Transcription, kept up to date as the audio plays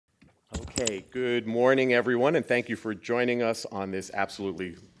Okay, good morning, everyone, and thank you for joining us on this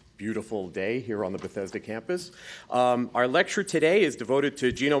absolutely beautiful day here on the Bethesda campus. Our lecture today is devoted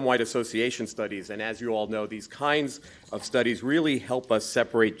to genome-wide association studies, and as you all know, these kinds of studies really help us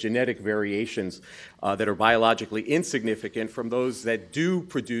separate genetic variations that are biologically insignificant from those that do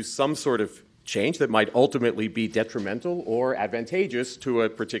produce some sort of change that might ultimately be detrimental or advantageous to a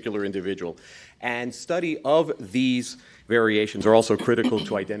particular individual. And study of these variations are also critical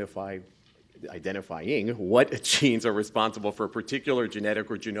to identifying what genes are responsible for a particular genetic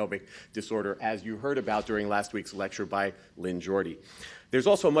or genomic disorder, as you heard about during last week's lecture by Lynn Jordy. There's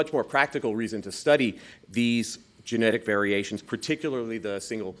also a much more practical reason to study these genetic variations, particularly the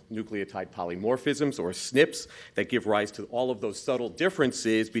single nucleotide polymorphisms, or SNPs, that give rise to all of those subtle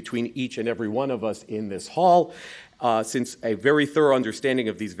differences between each and every one of us in this hall, since a very thorough understanding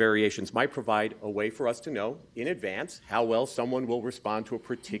of these variations might provide a way for us to know in advance how well someone will respond to a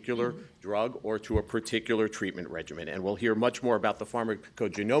particular drug or to a particular treatment regimen. And we'll hear much more about the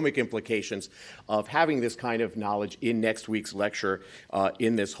pharmacogenomic implications of having this kind of knowledge in next week's lecture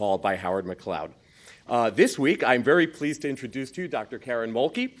in this hall by Howard McLeod. This week, I'm very pleased to introduce to you Dr. Karen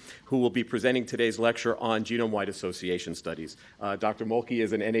Mohlke, who will be presenting today's lecture on genome-wide association studies. Dr. Mohlke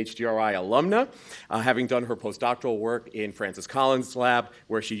is an NHGRI alumna, having done her postdoctoral work in Francis Collins' lab,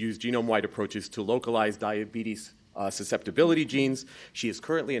 where she used genome-wide approaches to localize diabetes susceptibility genes. She is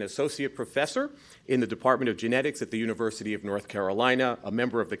currently an associate professor in the Department of Genetics at the University of North Carolina, a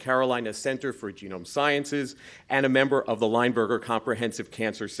member of the Carolina Center for Genome Sciences, and a member of the Lineberger Comprehensive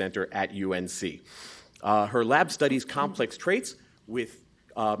Cancer Center at UNC. Her lab studies complex traits with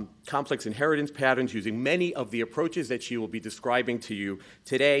complex inheritance patterns using many of the approaches that she will be describing to you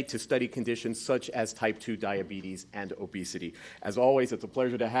today to study conditions such as type 2 diabetes and obesity. As always, it's a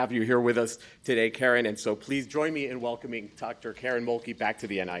pleasure to have you here with us today, Karen, and so please join me in welcoming Dr. Karen Mohlke back to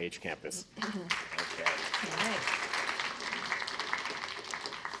the NIH campus. Okay.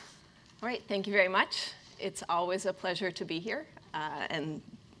 All right, thank you very much. It's always a pleasure to be here,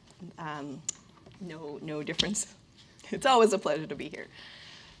 no difference. It's always a pleasure to be here.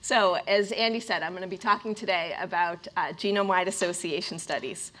 So, as Andy said, I'm going to be talking today about genome-wide association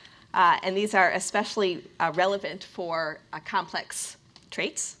studies. And these are especially relevant for complex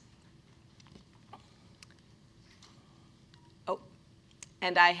traits. Oh,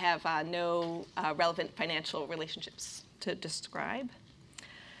 and I have no relevant financial relationships to describe.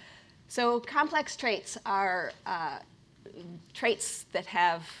 So, complex traits are traits that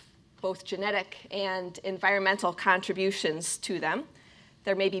have both genetic and environmental contributions to them.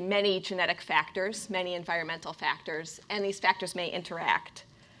 There may be many genetic factors, many environmental factors, and these factors may interact.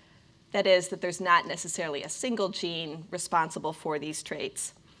 That is, that there's not necessarily a single gene responsible for these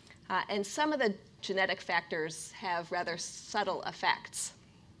traits. And some of the genetic factors have rather subtle effects.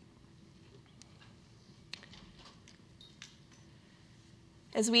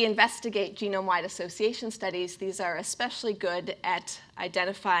 As we investigate genome-wide association studies, these are especially good at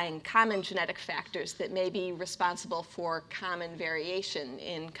identifying common genetic factors that may be responsible for common variation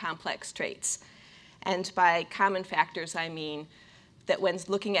in complex traits. And by common factors, I mean that when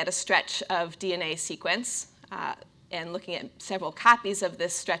looking at a stretch of DNA sequence and looking at several copies of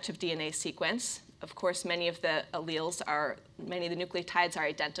this stretch of DNA sequence, of course, many of the nucleotides are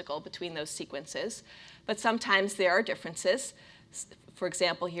identical between those sequences, but sometimes there are differences. For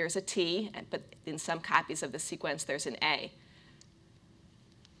example, here's a T, but in some copies of the sequence, there's an A.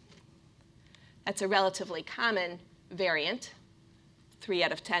 That's a relatively common variant. 3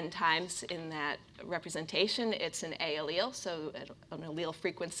 out of 10 times in that representation, it's an A allele, so an allele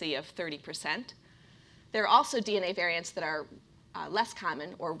frequency of 30%. There are also DNA variants that are less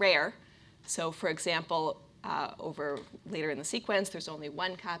common or rare. So for example, later in the sequence, there's only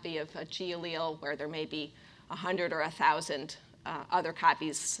one copy of a G allele, where there may be 100 or 1,000 other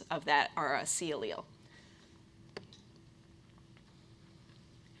copies of that are a C allele.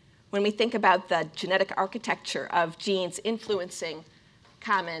 When we think about the genetic architecture of genes influencing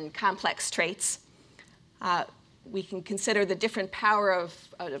common complex traits, we can consider the different power of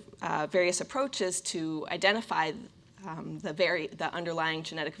various approaches to identify the underlying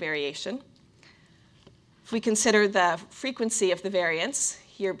genetic variation. If we consider the frequency of the variants,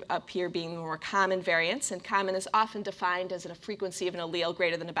 up here being more common variants, and common is often defined as a frequency of an allele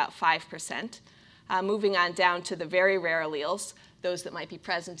greater than about 5%. Moving on down to the very rare alleles, those that might be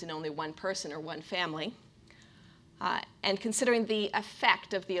present in only one person or one family. And considering the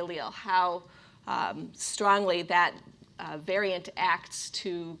effect of the allele, how strongly that variant acts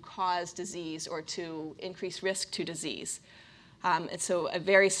to cause disease or to increase risk to disease. And so a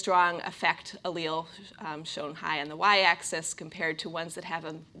very strong effect allele shown high on the y-axis compared to ones that have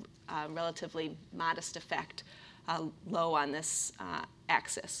a relatively modest effect low on this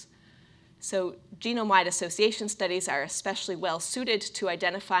axis. So genome-wide association studies are especially well suited to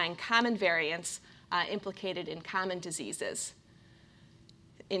identifying common variants implicated in common diseases.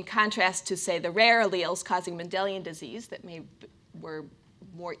 In contrast to, say, the rare alleles causing Mendelian disease that were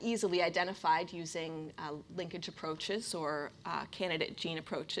more easily identified using linkage approaches or candidate gene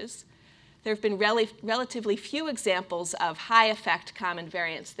approaches, there have been relatively few examples of high-effect common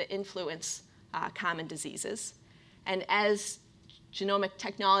variants that influence common diseases. And as genomic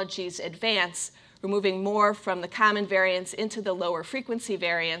technologies advance, we're moving more from the common variants into the lower frequency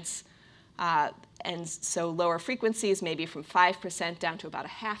variants. And so lower frequencies, maybe from 5% down to about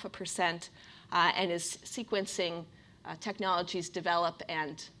 0.5%. And as sequencing technologies develop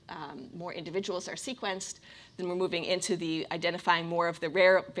and more individuals are sequenced, then we're moving into the identifying more of the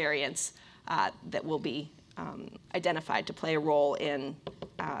rare variants that will be identified to play a role in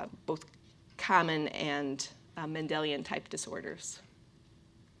both common and Mendelian type disorders.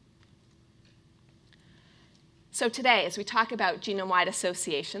 So today, as we talk about genome-wide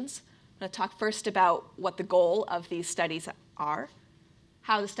associations, I'm going to talk first about what the goal of these studies are,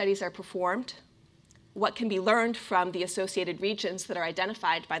 how the studies are performed, what can be learned from the associated regions that are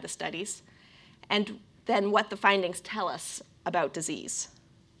identified by the studies, and then what the findings tell us about disease.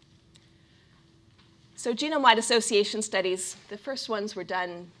 So genome-wide association studies, the first ones were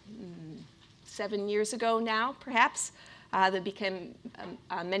done 7 years ago now, perhaps. There became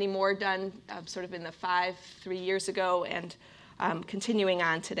many more done sort of in the 3 years ago and continuing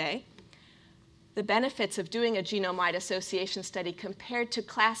on today. The benefits of doing a genome-wide association study compared to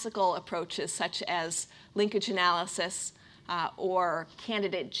classical approaches such as linkage analysis or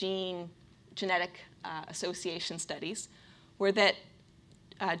candidate gene genetic association studies were that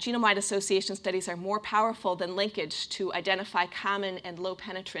genome-wide association studies are more powerful than linkage to identify common and low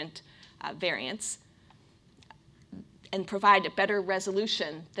penetrant variants and provide a better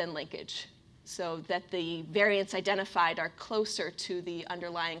resolution than linkage so that the variants identified are closer to the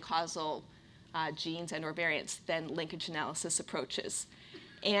underlying causal genes and or variants than linkage analysis approaches.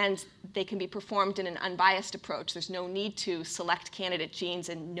 And they can be performed in an unbiased approach. There's no need to select candidate genes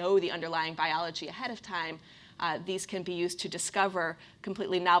and know the underlying biology ahead of time. These can be used to discover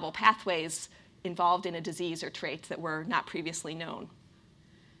completely novel pathways involved in a disease or trait that were not previously known.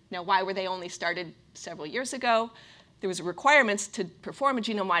 Now, why were they only started several years ago? There was requirements to perform a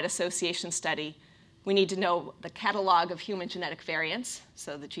genome-wide association study. We need to know the catalog of human genetic variants,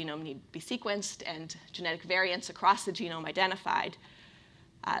 so the genome need to be sequenced and genetic variants across the genome identified.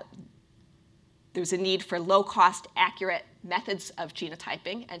 There's a need for low-cost, accurate methods of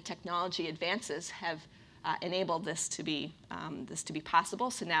genotyping, and technology advances have enabled this to be possible.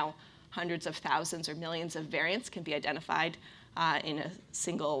 So now hundreds of thousands or millions of variants can be identified in a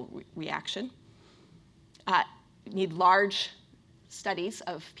single reaction. You need large studies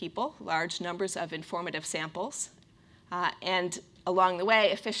of people, large numbers of informative samples, and along the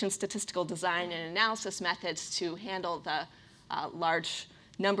way, efficient statistical design and analysis methods to handle the large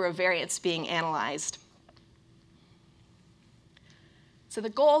number of variants being analyzed. So the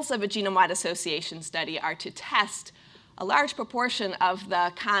goals of a genome-wide association study are to test a large proportion of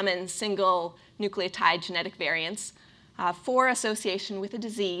the common single nucleotide genetic variants for association with a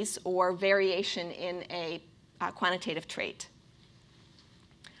disease or variation in a quantitative trait.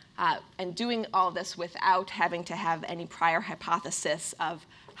 And doing all this without having to have any prior hypothesis of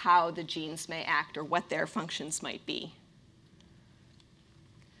how the genes may act or what their functions might be.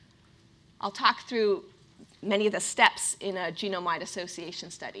 I'll talk through many of the steps in a genome-wide association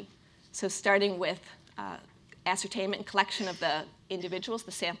study. So starting with ascertainment and collection of the individuals,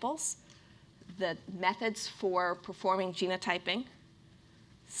 the samples, the methods for performing genotyping,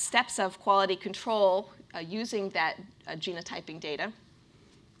 steps of quality control using that genotyping data,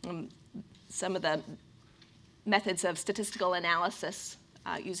 some of the methods of statistical analysis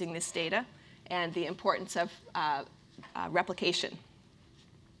using this data, and the importance of replication.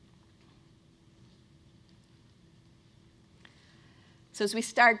 So as we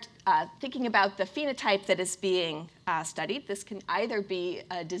start thinking about the phenotype that is being studied, this can either be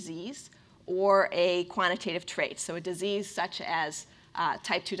a disease or a quantitative trait. So a disease such as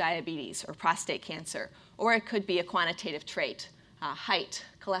type 2 diabetes or prostate cancer, or it could be a quantitative trait, height,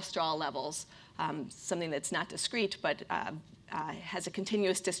 cholesterol levels, something that's not discrete but has a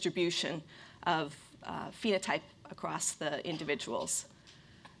continuous distribution of phenotype across the individuals.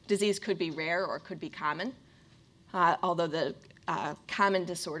 Disease could be rare or could be common, although the common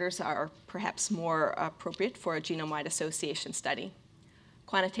disorders are perhaps more appropriate for a genome-wide association study.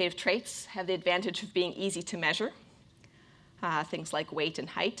 Quantitative traits have the advantage of being easy to measure, things like weight and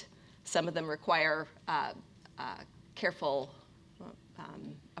height. Some of them require careful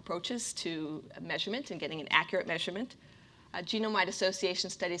approaches to measurement and getting an accurate measurement. Genome-wide association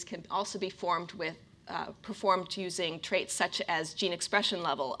studies can also be performed using traits such as gene expression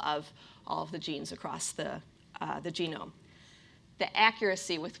level of all of the genes across the genome. The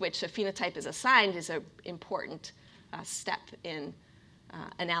accuracy with which a phenotype is assigned is an important step in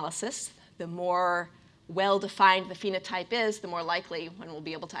analysis. The more well-defined the phenotype is, the more likely one will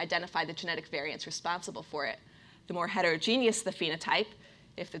be able to identify the genetic variants responsible for it. The more heterogeneous the phenotype,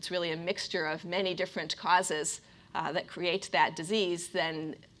 if it's really a mixture of many different causes that create that disease,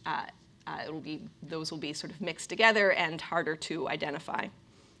 then those will be sort of mixed together and harder to identify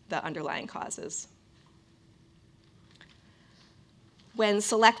the underlying causes. When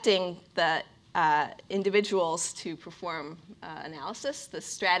selecting the individuals to perform analysis,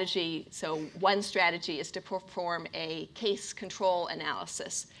 one strategy is to perform a case control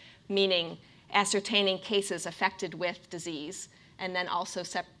analysis, meaning ascertaining cases affected with disease, and then also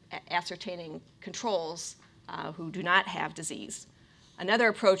ascertaining controls who do not have disease. Another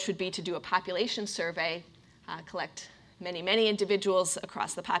approach would be to do a population survey, collect many individuals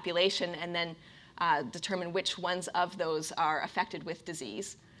across the population, and then determine which ones of those are affected with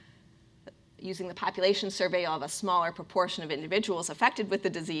disease. Using the population survey, you'll have a smaller proportion of individuals affected with the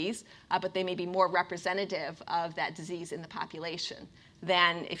disease, but they may be more representative of that disease in the population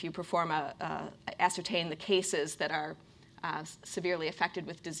than if you ascertain the cases that are severely affected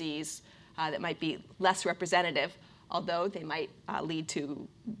with disease that might be less representative, although they might lead to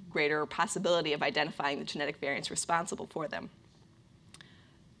greater possibility of identifying the genetic variants responsible for them.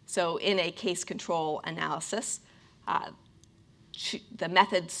 So in a case control analysis, the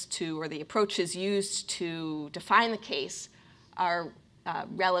methods or the approaches used to define the case are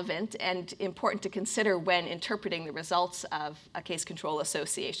relevant and important to consider when interpreting the results of a case control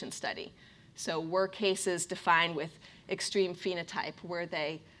association study. So were cases defined with extreme phenotype?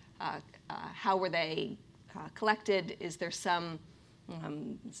 How were they collected? Is there some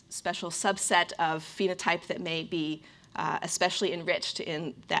special subset of phenotype that may be especially enriched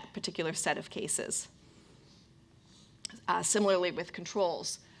in that particular set of cases? Similarly with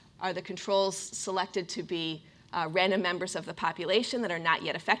controls, are the controls selected to be random members of the population that are not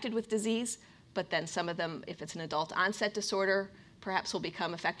yet affected with disease, but then some of them, if it's an adult onset disorder, perhaps will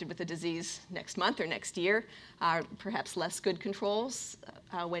become affected with the disease next month or next year, perhaps less good controls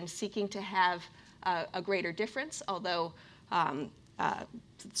when seeking to have a greater difference, although,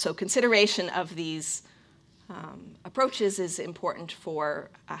 so consideration of these approaches is important for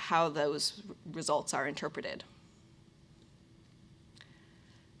how those results are interpreted.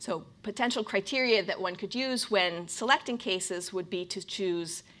 So potential criteria that one could use when selecting cases would be to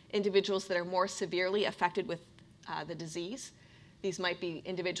choose individuals that are more severely affected with the disease. These might be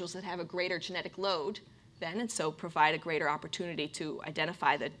individuals that have a greater genetic load then, and so provide a greater opportunity to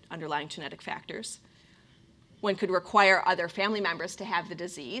identify the underlying genetic factors. One could require other family members to have the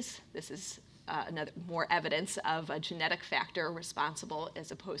disease. This is another more evidence of a genetic factor responsible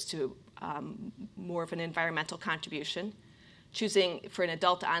as opposed to more of an environmental contribution. Choosing, for an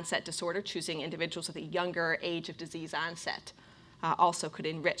adult onset disorder, choosing individuals with a younger age of disease onset also could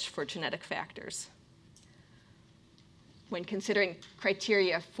enrich for genetic factors. When considering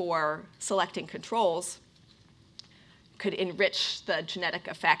criteria for selecting controls, could enrich the genetic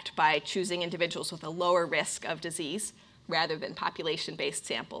effect by choosing individuals with a lower risk of disease rather than population-based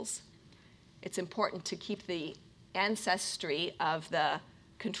samples. It's important to keep the ancestry of the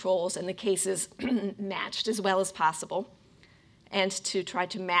controls and the cases matched as well as possible, and to try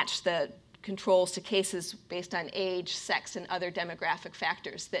to match the controls to cases based on age, sex, and other demographic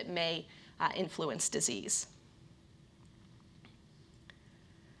factors that may influence disease.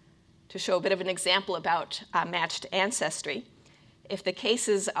 To show a bit of an example about matched ancestry, if the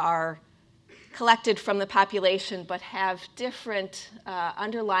cases are collected from the population but have different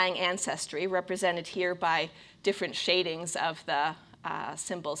underlying ancestry, represented here by different shadings of the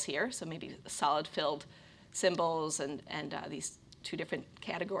symbols here, so maybe solid-filled symbols and these two different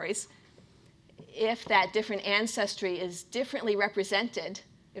categories. If that different ancestry is differently represented,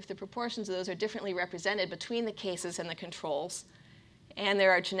 if the proportions of those are differently represented between the cases and the controls, and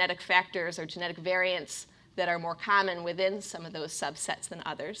there are genetic factors or genetic variants that are more common within some of those subsets than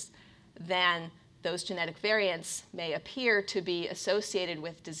others, then those genetic variants may appear to be associated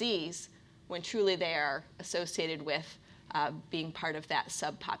with disease when truly they are associated with being part of that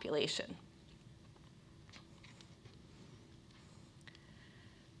subpopulation.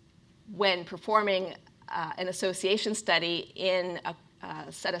 when performing an association study in a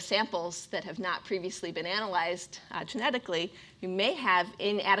set of samples that have not previously been analyzed genetically, you may have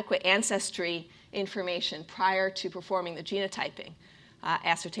inadequate ancestry information prior to performing the genotyping.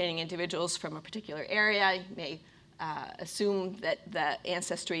 Ascertaining individuals from a particular area, you may assume that the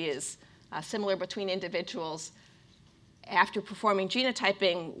ancestry is similar between individuals. After performing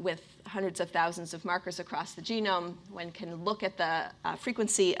genotyping with hundreds of thousands of markers across the genome, one can look at the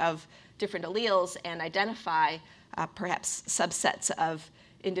frequency of different alleles and identify perhaps subsets of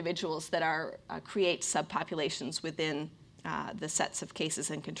individuals that create subpopulations within the sets of cases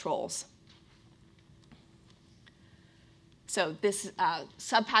and controls. So this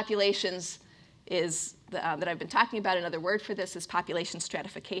subpopulations is that I've been talking about. Another word for this is population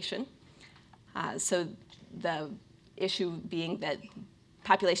stratification. So the issue being that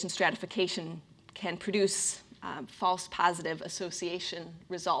population stratification can produce false positive association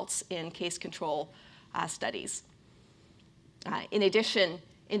results in case control studies. In addition,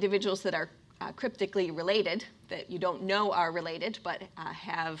 individuals that are cryptically related, that you don't know are related, but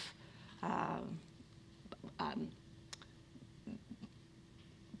have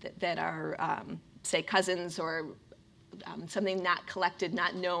that are, say, cousins or something not collected,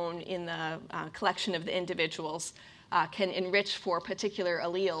 not known in the collection of the individuals, can enrich for particular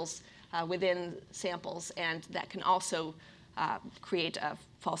alleles within samples, and that can also create a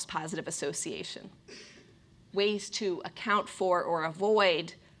false positive association. Ways to account for or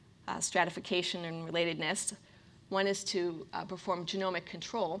avoid stratification and relatedness. One is to perform genomic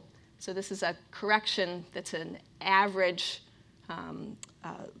control. So this is a correction that's an average,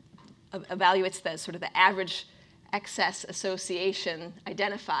 evaluates the sort of the average excess association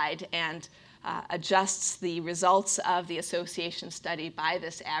identified and adjusts the results of the association study by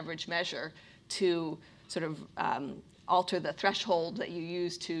this average measure to sort of alter the threshold that you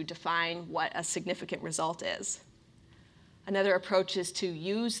use to define what a significant result is. Another approach is to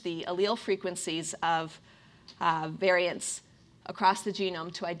use the allele frequencies of variants across the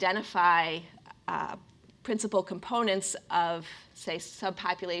genome to identify principal components of, say,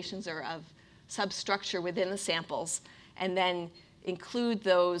 subpopulations or of substructure within the samples, and then include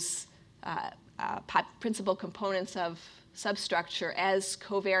those principal components of substructure as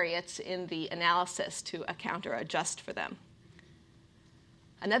covariates in the analysis to account or adjust for them.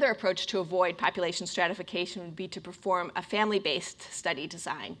 Another approach to avoid population stratification would be to perform a family-based study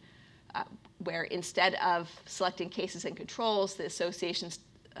design, where instead of selecting cases and controls, the association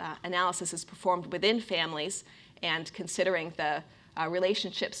analysis is performed within families and considering the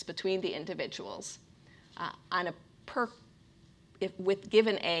relationships between the individuals.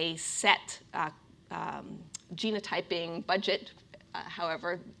 Given a set genotyping budget,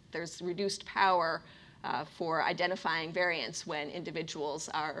 however, there's reduced power for identifying variants when individuals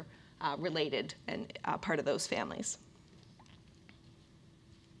are related and part of those families.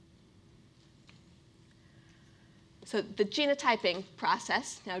 So the genotyping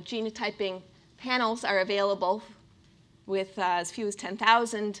process. Now, genotyping panels are available with as few as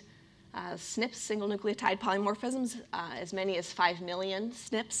 10,000 SNPs, single nucleotide polymorphisms, as many as 5 million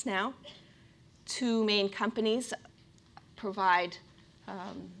SNPs now. Two main companies provide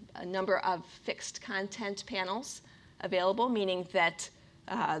a number of fixed content panels available, meaning that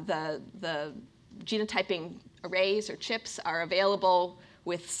the genotyping arrays or chips are available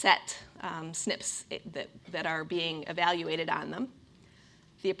with set SNPs that are being evaluated on them.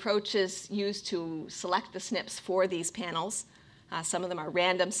 The approaches used to select the SNPs for these panels, some of them are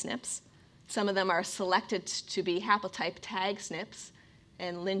random SNPs. Some of them are selected to be haplotype tag SNPs.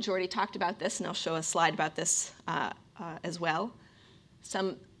 And Lynn Jordy talked about this, and I'll show a slide about this as well.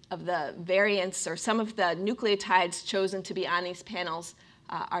 Some of the variants or some of the nucleotides chosen to be on these panels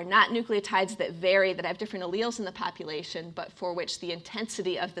are not nucleotides that vary, that have different alleles in the population, but for which the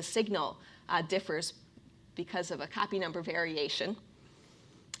intensity of the signal differs because of a copy number variation.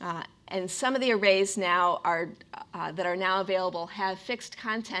 And some of the arrays now that are now available have fixed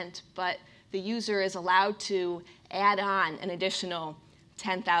content, but the user is allowed to add on an additional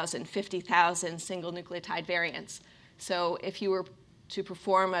 10,000, 50,000 single nucleotide variants. So if you were to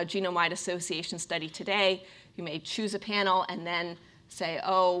perform a genome-wide association study today, you may choose a panel and then say,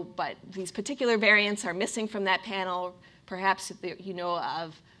 oh, but these particular variants are missing from that panel. Perhaps you know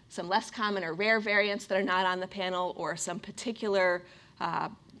of some less common or rare variants that are not on the panel, or some particular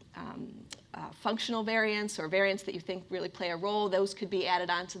functional variants or variants that you think really play a role. Those could be added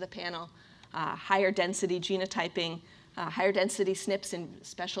onto the panel. Higher density genotyping, higher density SNPs in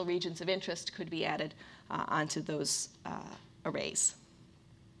special regions of interest could be added onto those arrays.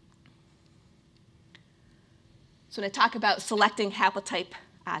 So when I talk about selecting haplotype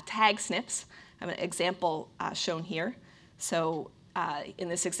tag SNPs. I have an example shown here. So in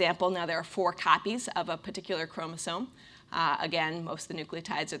this example, now there are 4 copies of a particular chromosome. Again, most of the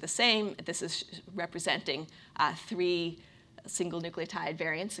nucleotides are the same. This is representing 3 single nucleotide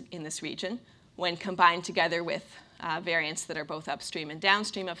variants in this region. When combined together with variants that are both upstream and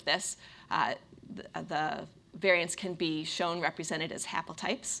downstream of this, the variants can be shown represented as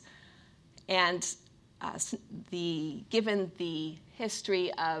haplotypes. And given the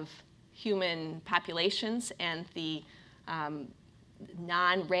history of human populations and the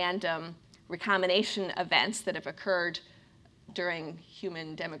non-random recombination events that have occurred during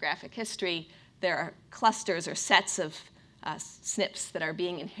human demographic history, there are clusters or sets of SNPs that are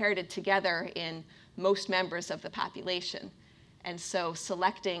being inherited together in most members of the population. And so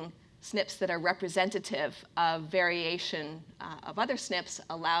selecting SNPs that are representative of variation of other SNPs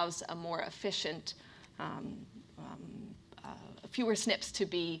allows a more efficient, fewer SNPs to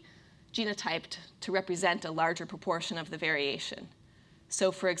be genotyped to represent a larger proportion of the variation.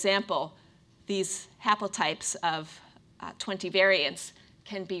 So for example, these haplotypes of 20 variants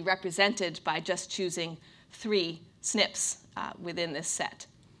can be represented by just choosing 3 SNPs within this set.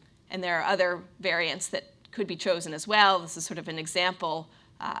 And there are other variants that could be chosen as well. This is sort of an example.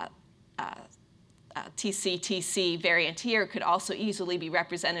 TCTC variant here could also easily be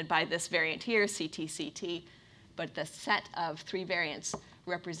represented by this variant here, CTCT, but the set of 3 variants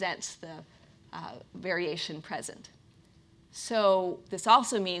represents the variation present. So this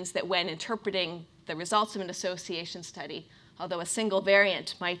also means that when interpreting the results of an association study, although a single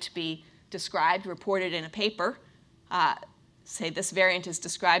variant might be described, reported in a paper, say this variant is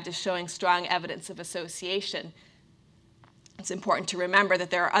described as showing strong evidence of association, it's important to remember that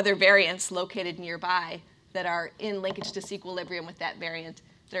there are other variants located nearby that are in linkage disequilibrium with that variant,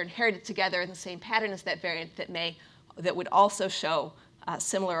 that are inherited together in the same pattern as that variant that would also show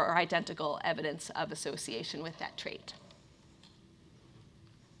similar or identical evidence of association with that trait.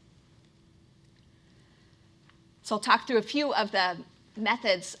 So I'll talk through a few of the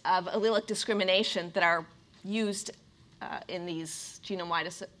methods of allelic discrimination that are used in these genome-wide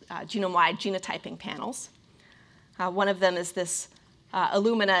genotyping panels. One of them is this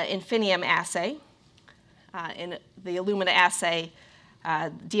Illumina Infinium assay. In the Illumina assay,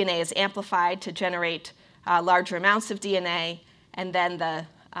 DNA is amplified to generate larger amounts of DNA, and then the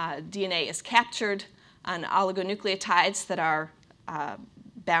DNA is captured on oligonucleotides that are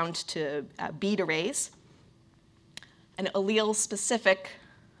bound to bead arrays. An allele-specific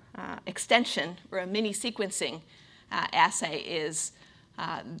extension, or a mini-sequencing assay, is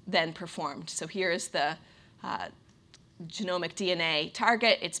then performed. So here is the genomic DNA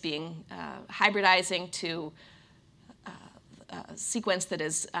target. It's being hybridizing to a sequence that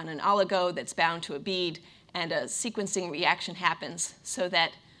is on an oligo that's bound to a bead, and a sequencing reaction happens so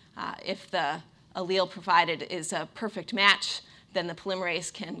that if the allele provided is a perfect match, then the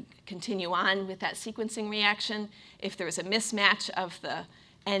polymerase can continue on with that sequencing reaction. If there is a mismatch of the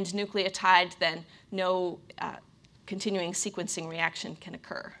end nucleotide, then no continuing sequencing reaction can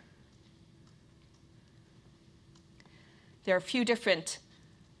occur. There are a few different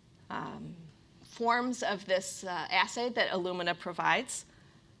forms of this assay that Illumina provides.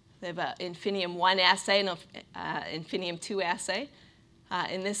 They have an Infinium 1 assay and an Infinium 2 assay.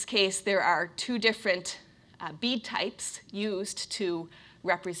 In this case, there are 2 different bead types used to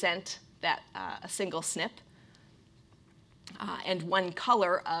represent that a single SNP, and 1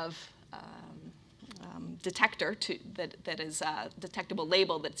 color of detector that is a detectable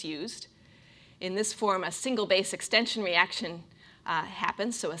label that's used. In this form, a single base extension reaction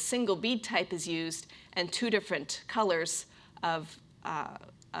happens, so a single bead type is used, and 2 different colors of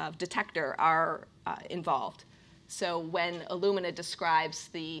detector are involved. So when Illumina describes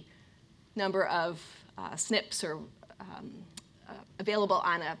the number of SNPs or available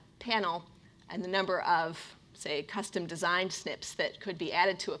on a panel and the number of, say, custom designed SNPs that could be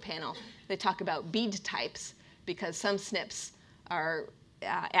added to a panel, they talk about bead types, because some SNPs are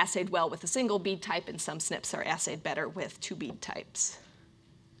assayed well with a single bead type, and some SNPs are assayed better with 2 bead types.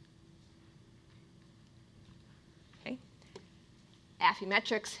 Okay.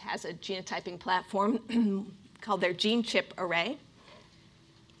 Affymetrix has a genotyping platform called their gene chip array.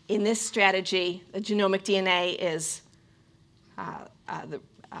 In this strategy, the genomic DNA is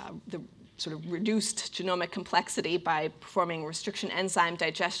the sort of reduced genomic complexity by performing restriction enzyme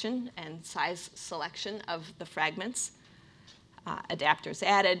digestion and size selection of the fragments. Adapters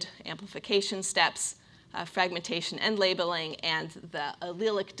added, amplification steps, fragmentation and labeling, and the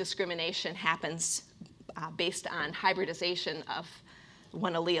allelic discrimination happens based on hybridization of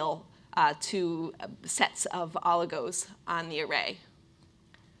 1 allele to sets of oligos on the array.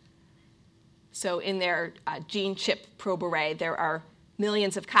 So in their gene chip probe array, there are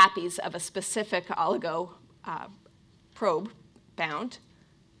millions of copies of a specific oligo probe bound.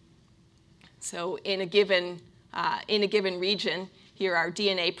 So in a given region, here are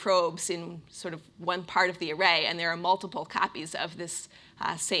DNA probes in sort of one part of the array, and there are multiple copies of this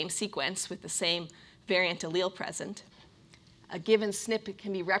same sequence with the same variant allele present. A given SNP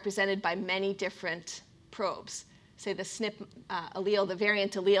can be represented by many different probes. Say the SNP allele, the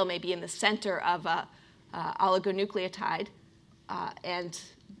variant allele may be in the center of a oligonucleotide, and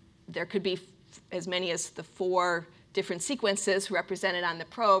there could be as many as the 4 different sequences represented on the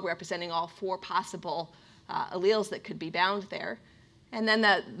probe, representing all 4 possible alleles that could be bound there. And then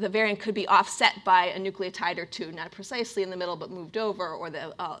the variant could be offset by a nucleotide or 2, not precisely in the middle, but moved over, or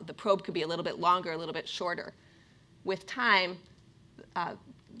the probe could be a little bit longer, a little bit shorter. With time,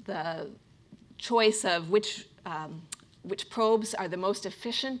 the choice of which probes are the most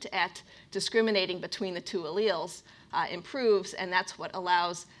efficient at discriminating between the 2 alleles improves, and that's what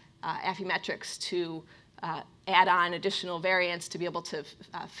allows Affymetrix to add on additional variants to be able to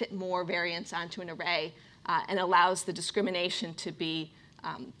fit more variants onto an array, and allows the discrimination to be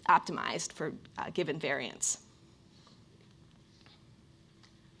optimized for given variants.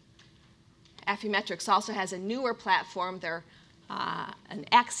 Affymetrix also has a newer platform. They're an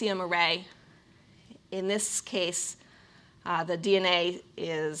axiom array. In this case, the DNA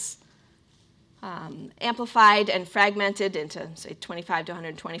is amplified and fragmented into, say, 25 to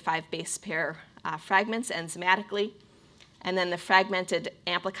 125 base pair fragments enzymatically. And then the fragmented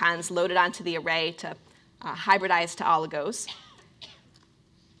amplicons loaded onto the array to hybridize to oligos.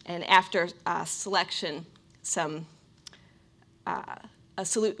 And after selection, a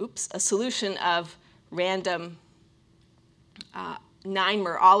solution of random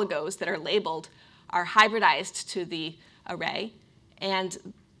 9-mer oligos that are labeled are hybridized to the array. And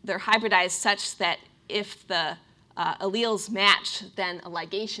they're hybridized such that if the alleles match, then a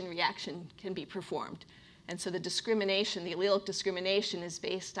ligation reaction can be performed. And so the discrimination, the allelic discrimination, is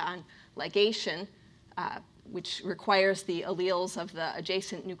based on ligation, which requires the alleles of the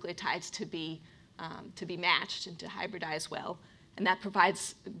adjacent nucleotides to be matched and to hybridize well. And that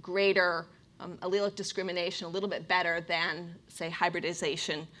provides greater allelic discrimination, a little bit better than, say,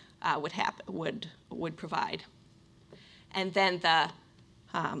 hybridization would provide. And then the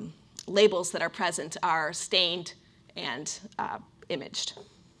labels that are present are stained and imaged.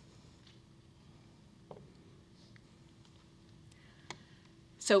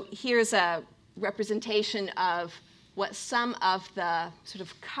 So here's a representation of what some of the sort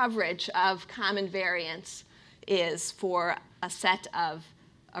of coverage of common variants is for a set of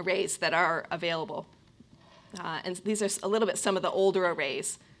arrays that are available. And these are a little bit some of the older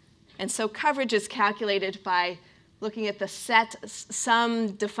arrays. And so coverage is calculated by looking at the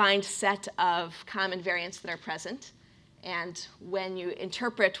some defined set of common variants that are present. And when you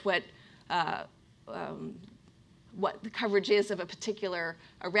interpret what the coverage is of a particular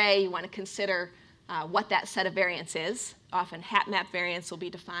array, you want to consider what that set of variants is. Often HapMap variants will be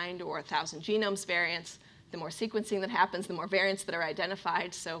defined, or 1,000 genomes variants. The more sequencing that happens, the more variants that are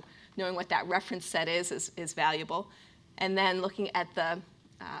identified. So knowing what that reference set is valuable. And then looking at the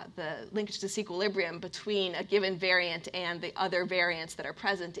linkage disequilibrium between a given variant and the other variants that are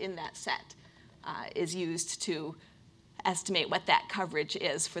present in that set is used to estimate what that coverage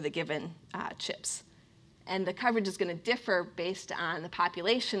is for the given chips. And the coverage is going to differ based on the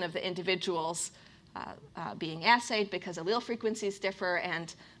population of the individuals being assayed, because allele frequencies differ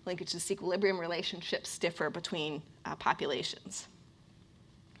and linkage disequilibrium relationships differ between populations.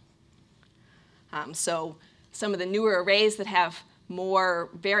 So some of the newer arrays that have more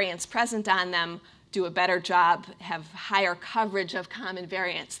variants present on them do a better job, have higher coverage of common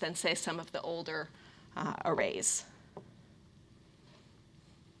variants than, say, some of the older arrays.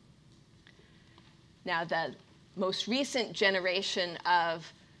 Now, the most recent generation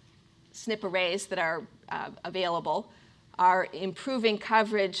of SNP arrays that are available are improving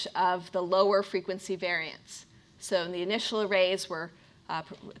coverage of the lower frequency variants. So in the initial arrays, we're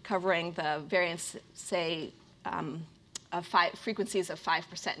covering the variants, say, of frequencies of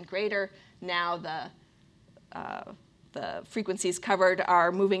 5% and greater. Now the frequencies covered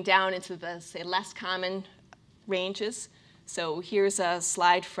are moving down into the, say, less common ranges. So here's a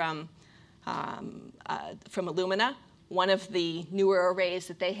slide from Illumina. One of the newer arrays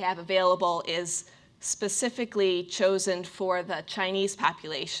that they have available is specifically chosen for the Chinese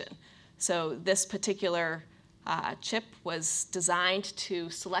population. So this particular chip was designed to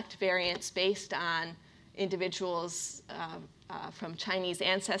select variants based on individuals from Chinese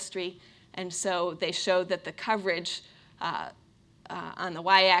ancestry. And so they showed that the coverage on the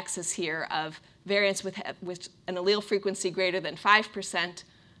y-axis here of variants with an allele frequency greater than 5%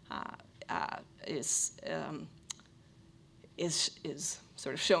 is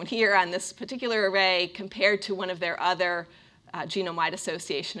sort of shown here on this particular array compared to one of their other genome-wide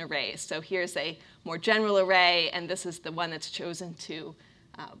association arrays. So here's a more general array, and this is the one that's chosen to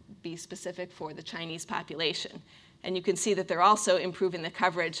be specific for the Chinese population. And you can see that they're also improving the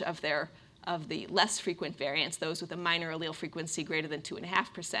coverage of the less frequent variants, those with a minor allele frequency greater than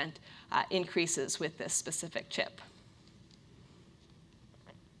 2.5%, increases with this specific chip.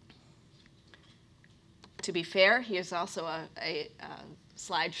 To be fair, here's also a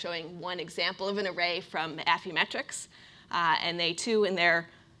slide showing one example of an array from Affymetrix. And they, too, in their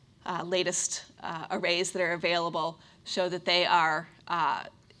latest arrays that are available, show that they are,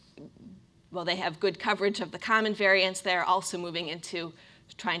 well, they have good coverage of the common variants. They're also moving into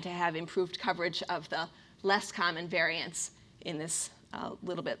trying to have improved coverage of the less common variants in this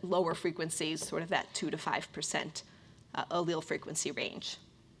little bit lower frequencies, sort of that 2 to 5% allele frequency range.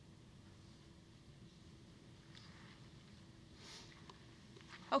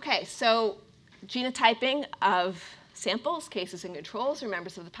 Okay, so genotyping of samples, cases, and controls, or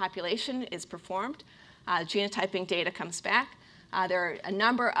members of the population is performed. Genotyping data comes back. There are a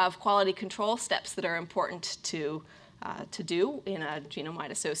number of quality control steps that are important to do in a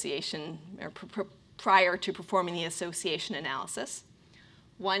genome-wide association or prior to performing the association analysis.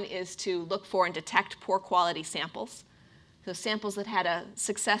 One is to look for and detect poor quality samples. So samples that had a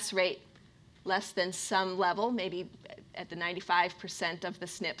success rate less than some level, maybe at the 95% of the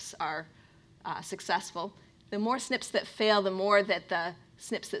SNPs are successful. The more SNPs that fail, the more that the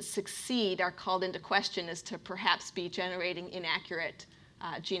SNPs that succeed are called into question as to perhaps be generating inaccurate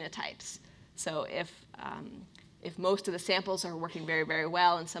genotypes. So if most of the samples are working very, very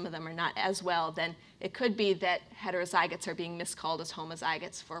well and some of them are not as well, then it could be that heterozygotes are being miscalled as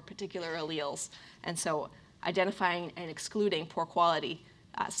homozygotes for particular alleles. And so identifying and excluding poor quality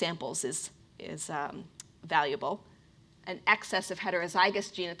samples is valuable. An excess of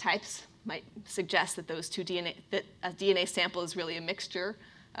heterozygous genotypes might suggest that that a DNA sample is really a mixture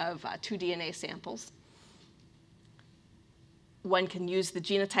of two DNA samples. One can use the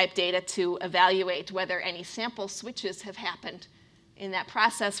genotype data to evaluate whether any sample switches have happened in that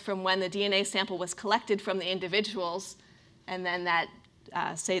process from when the DNA sample was collected from the individuals, and then that,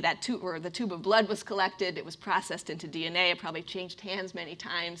 say that the tube of blood was collected, it was processed into DNA, it probably changed hands many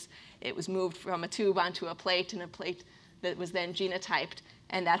times, it was moved from a tube onto a plate, and a plate that was then genotyped.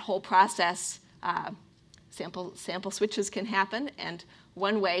 And that whole process, sample switches can happen. And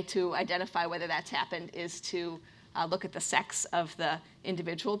one way to identify whether that's happened is to look at the sex of the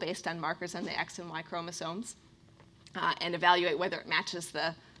individual based on markers on the X and Y chromosomes and evaluate whether it matches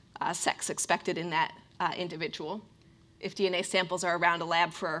the sex expected in that individual. If DNA samples are around a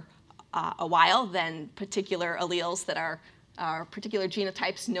lab for a while, then particular alleles that are particular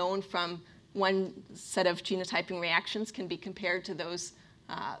genotypes known from one set of genotyping reactions can be compared to those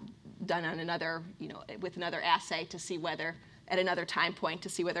done on another, with another assay to see whether, at another time point, to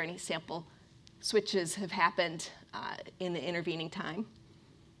see whether any sample switches have happened in the intervening time.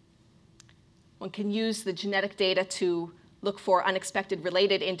 One can use the genetic data to look for unexpected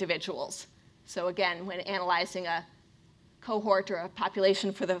related individuals. So again, when analyzing a cohort or a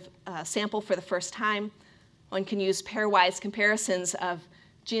population for the sample for the first time, one can use pairwise comparisons of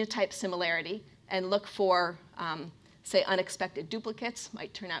genotype similarity and look for, say, unexpected duplicates,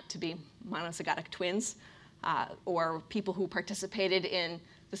 might turn out to be monozygotic twins, or people who participated in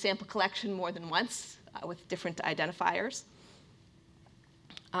the sample collection more than once with different identifiers.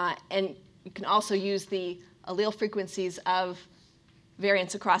 And you can also use the allele frequencies of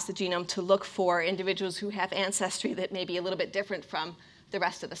variants across the genome to look for individuals who have ancestry that may be a little bit different from the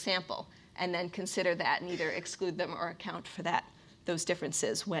rest of the sample, and then consider that and either exclude them or account for those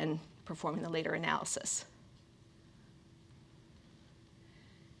differences when performing the later analysis.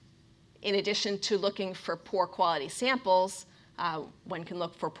 In addition to looking for poor quality samples, one can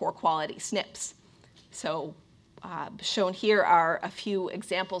look for poor quality SNPs. So shown here are a few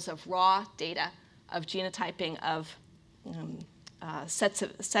examples of raw data of genotyping of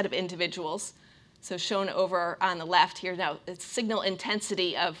set of individuals. So shown over on the left here now, it's signal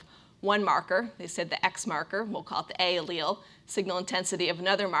intensity of one marker. They said the X marker, we'll call it the A allele. Signal intensity of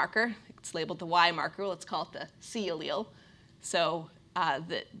another marker, it's labeled the Y marker, let's call it the C allele. So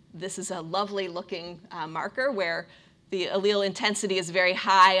this is a lovely looking marker where the allele intensity is very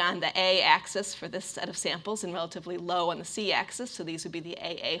high on the A axis for this set of samples and relatively low on the C axis, so these would be the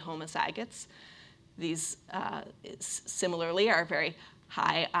AA homozygotes. These similarly are very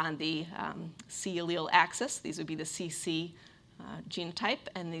high on the C allele axis. These would be the CC genotype,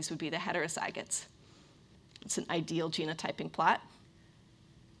 and these would be the heterozygotes. It's an ideal genotyping plot.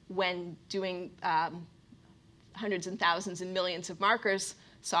 When doing hundreds and thousands and millions of markers,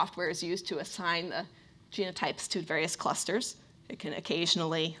 software is used to assign the genotypes to various clusters. It can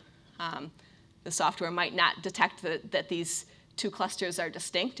occasionally, the software might not detect that these two clusters are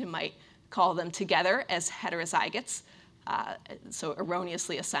distinct and might call them together as heterozygotes, so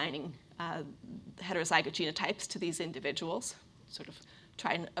erroneously assigning heterozygote genotypes to these individuals. Sort of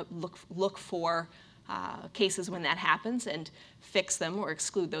try and look for cases when that happens and fix them or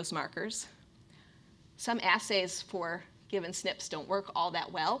exclude those markers. Some assays for given SNPs don't work all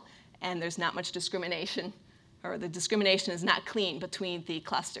that well, and there's not much discrimination, or the discrimination is not clean between the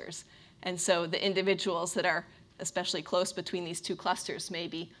clusters. And so the individuals that are especially close between these two clusters may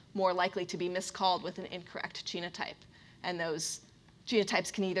be more likely to be miscalled with an incorrect genotype. And those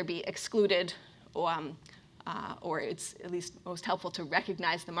genotypes can either be excluded or it's at least most helpful to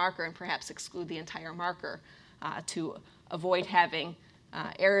recognize the marker and perhaps exclude the entire marker to avoid having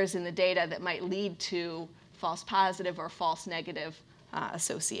errors in the data that might lead to false positive or false negative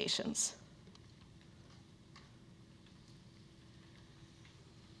associations.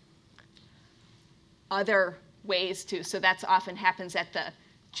 Other ways to, so that's often happens at the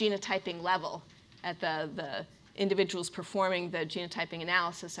genotyping level, at the individuals performing the genotyping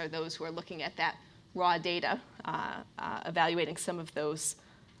analysis are those who are looking at that raw data, evaluating some of those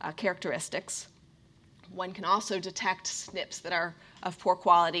characteristics. One can also detect SNPs that are of poor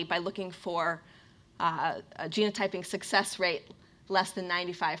quality by looking for a genotyping success rate less than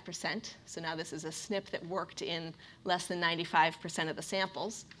 95%. So now this is a SNP that worked in less than 95% of the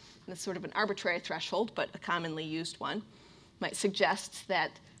samples. And it's sort of an arbitrary threshold, but a commonly used one. Might suggest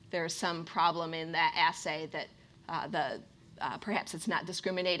that there's some problem in that assay, that perhaps it's not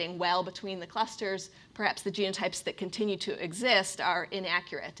discriminating well between the clusters. Perhaps the genotypes that continue to exist are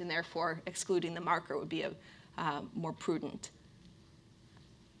inaccurate, and therefore excluding the marker would be more prudent.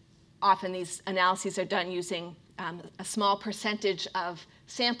 Often these analyses are done using a small percentage of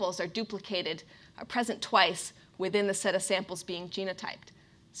samples are duplicated, are present twice within the set of samples being genotyped.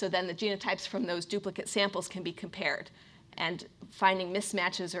 So then the genotypes from those duplicate samples can be compared. And finding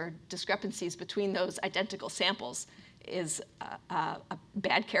mismatches or discrepancies between those identical samples is a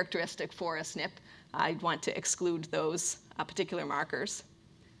bad characteristic for a SNP. I'd want to exclude those particular markers.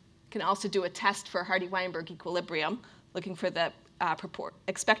 You can also do a test for Hardy-Weinberg equilibrium, looking for the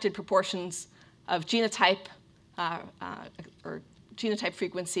expected proportions of genotype or genotype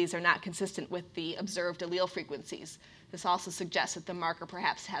frequencies are not consistent with the observed allele frequencies. This also suggests that the marker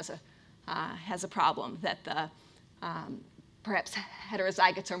perhaps has a problem, that the perhaps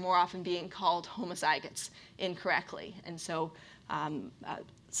heterozygotes are more often being called homozygotes incorrectly. And so a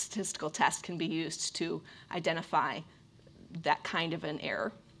statistical test can be used to identify that kind of an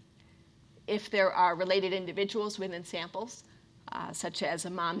error. If there are related individuals within samples, such as a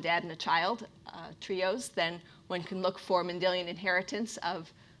mom, dad, and a child, trios, then one can look for Mendelian inheritance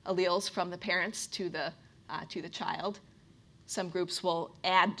of alleles from the parents to the child. Some groups will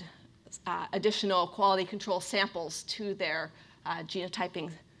add additional quality control samples to their genotyping,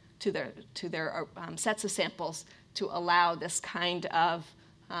 to their sets of samples to allow this kind of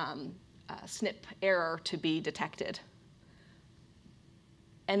SNP error to be detected.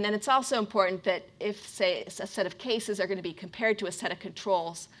 And then it's also important that if, say, a set of cases are going to be compared to a set of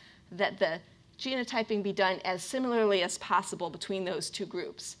controls, that the genotyping be done as similarly as possible between those two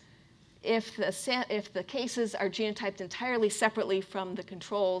groups. If the cases are genotyped entirely separately from the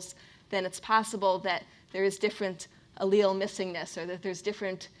controls, then it's possible that there is different allele missingness or that there's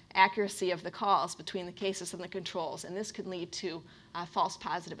different accuracy of the calls between the cases and the controls, and this could lead to false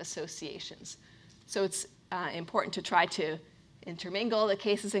positive associations. So it's important to try to intermingle the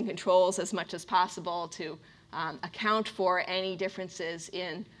cases and controls as much as possible to account for any differences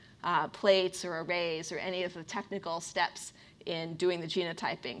in plates or arrays or any of the technical steps in doing the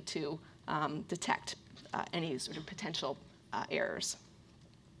genotyping to detect any sort of potential errors.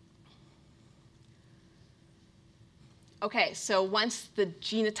 Okay, so once the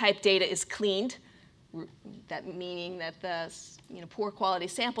genotype data is cleaned, that meaning that the poor quality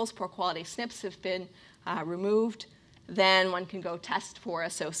samples, poor quality SNPs have been removed, then one can go test for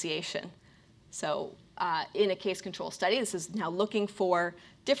association. So in a case control study, this is now looking for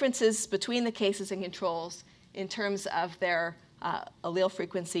differences between the cases and controls in terms of their allele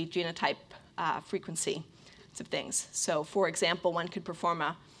frequency, genotype frequency of things. So for example, one could perform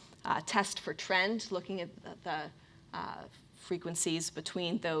a test for trend, looking at the frequencies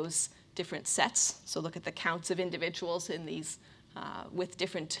between those different sets. So look at the counts of individuals in these with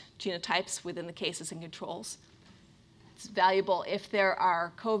different genotypes within the cases and controls. It's valuable if there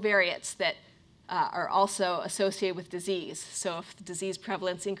are covariates that are also associated with disease. So if the disease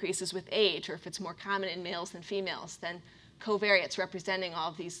prevalence increases with age, or if it's more common in males than females, then covariates representing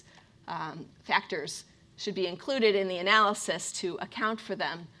all of these factors should be included in the analysis to account for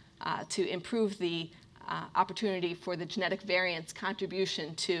them to improve the opportunity for the genetic variant's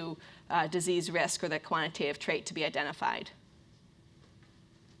contribution to disease risk or the quantitative trait to be identified.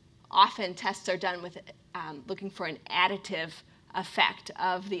 Often tests are done with looking for an additive effect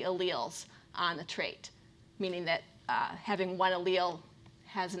of the alleles on the trait, meaning that having one allele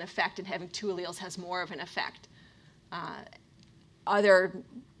has an effect and having two alleles has more of an effect. Other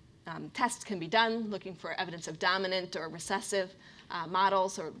tests can be done looking for evidence of dominant or recessive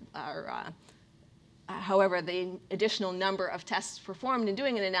models, however, the additional number of tests performed in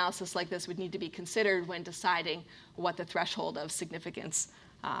doing an analysis like this would need to be considered when deciding what the threshold of significance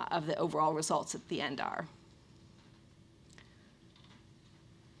of the overall results at the end are.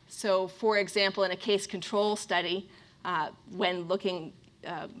 So, for example, in a case control study, when looking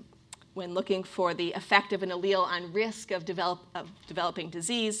for the effect of an allele on risk of developing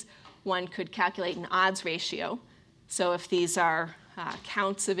disease, one could calculate an odds ratio. So if these are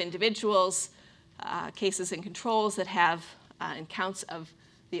counts of individuals, cases and controls that have and counts of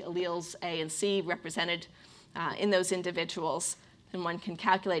the alleles A and C represented in those individuals, then one can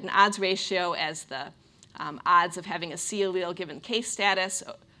calculate an odds ratio as the odds of having a C allele given case status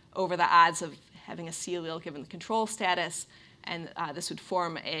over the odds of having a C allele given the control status, and this would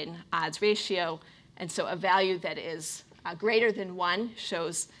form an odds ratio. And so a value that is greater than 1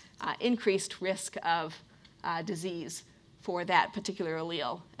 shows increased risk of disease for that particular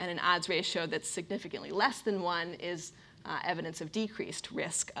allele, and an odds ratio that's significantly less than 1 is evidence of decreased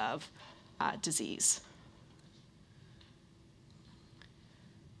risk of disease.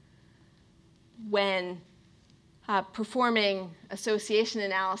 When performing association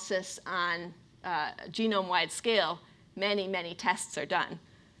analysis on a genome-wide scale, many tests are done.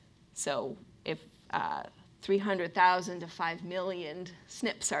 So if 300,000 to 5 million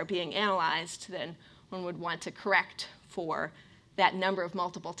SNPs are being analyzed, then one would want to correct for that number of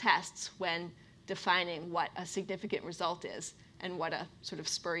multiple tests when defining what a significant result is and what a sort of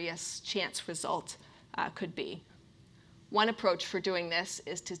spurious chance result could be. One approach for doing this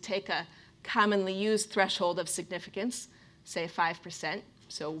is to take a commonly used threshold of significance, say 5%,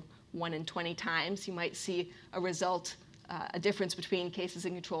 so 1 in 20 times, you might see a result, a difference between cases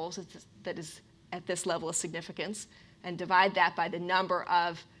and controls that is at this level of significance, and divide that by the number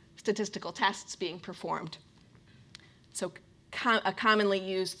of statistical tests being performed. So a commonly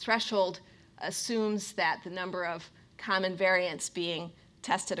used threshold assumes that the number of common variants being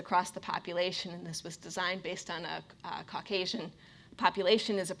tested across the population, and this was designed based on a Caucasian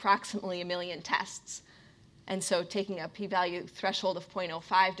population, is approximately 1 million tests. And so taking a p-value threshold of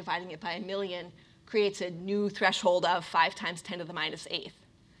 0.05, dividing it by 1 million, creates a new threshold of 5 times 10 to the minus 8th.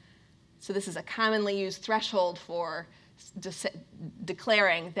 So this is a commonly used threshold for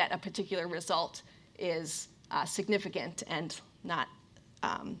declaring that a particular result is significant and not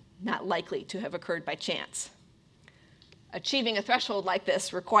likely to have occurred by chance. Achieving a threshold like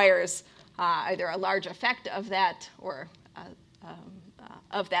this requires either a large effect of that or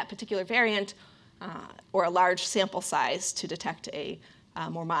of that particular variant, or a large sample size to detect a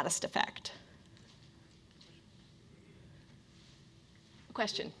more modest effect.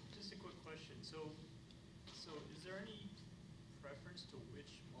 Question? Just a quick question. So is there any preference to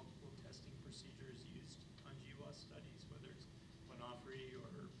which multiple testing procedure is used on GWAS studies, whether it's Mohlke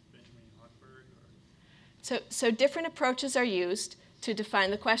or Benjamin Hochberg? So different approaches are used to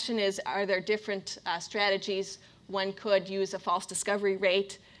define. The question is, are there different strategies? One could use a false discovery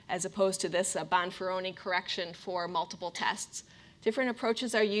rate as opposed to this Bonferroni correction for multiple tests. Different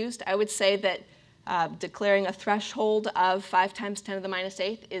approaches are used. I would say that declaring a threshold of 5 times 10 to the minus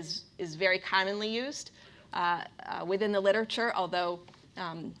 8th is very commonly used within the literature, although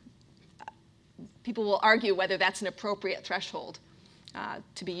people will argue whether that's an appropriate threshold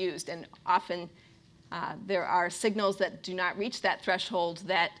to be used. And often there are signals that do not reach that threshold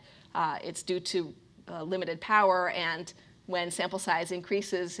that it's due to limited power, and when sample size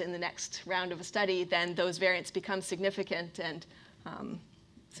increases in the next round of a study, then those variants become significant, and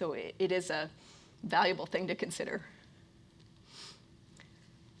so it is a valuable thing to consider.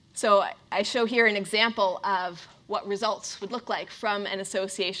 So I show here an example of what results would look like from an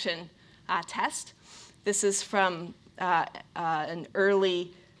association test. This is from an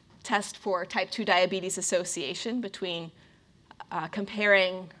early test for type 2 diabetes association between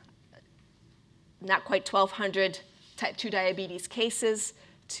comparing not quite 1,200 type 2 diabetes cases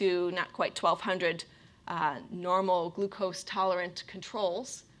to not quite 1,200 normal glucose-tolerant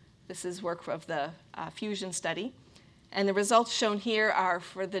controls. This is work of the fusion study. And the results shown here are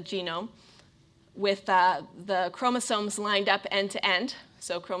for the genome with the chromosomes lined up end to end.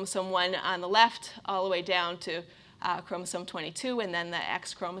 So chromosome 1 on the left all the way down to chromosome 22, and then the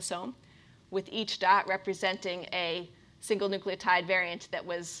X chromosome, with each dot representing a single nucleotide variant that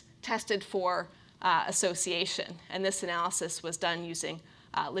was tested for association. And this analysis was done using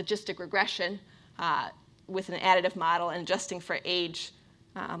logistic regression with an additive model and adjusting for age,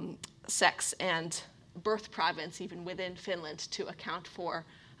 sex, and birth province, even within Finland, to account for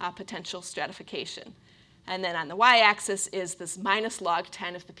potential stratification. And then on the y-axis is this minus log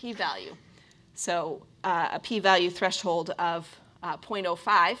 10 of the p-value. So a p-value threshold of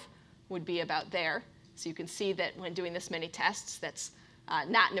 0.05 would be about there. So you can see that when doing this many tests, that's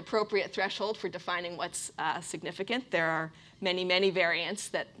not an appropriate threshold for defining what's significant. There are many, many variants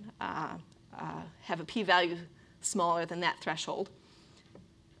that have a p-value smaller than that threshold.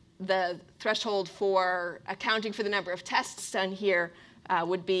 The threshold for accounting for the number of tests done here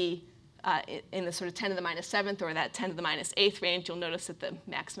would be in the sort of 10 to the minus 7th or that 10 to the minus 8th range. You'll notice that the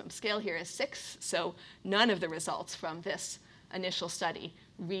maximum scale here is 6. So none of the results from this initial study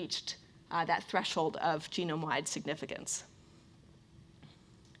reached that threshold of genome-wide significance.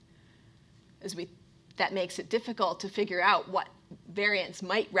 That makes it difficult to figure out what variants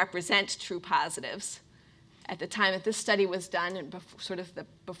might represent true positives. At the time that this study was done, and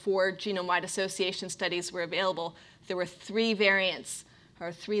before genome-wide association studies were available, there were 3 variants,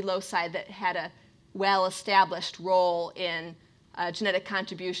 or 3 loci that had a well-established role in genetic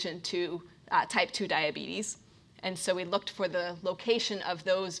contribution to type 2 diabetes. And so we looked for the location of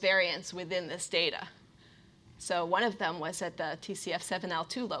those variants within this data. So one of them was at the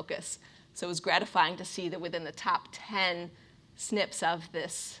TCF7L2 locus. So it was gratifying to see that within the top 10 SNPs of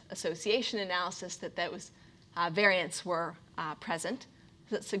this association analysis that those variants were present.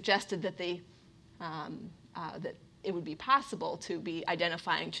 That suggested that that it would be possible to be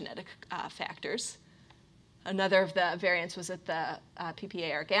identifying genetic factors. Another of the variants was at the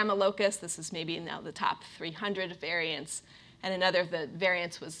PPAR gamma locus. This is maybe now the top 300 variants. And another of the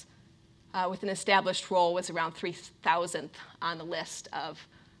variants was with an established role was around 3,000th on the list of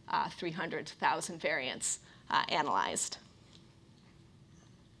 300,000 variants analyzed.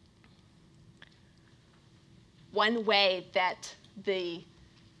 One way that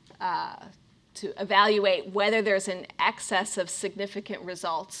to evaluate whether there's an excess of significant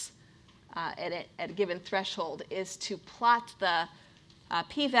results at a given threshold is to plot the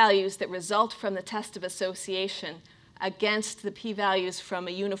p-values that result from the test of association against the p-values from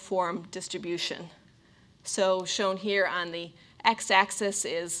a uniform distribution. So shown here on the x-axis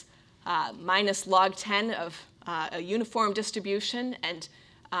is minus log 10 of a uniform distribution, and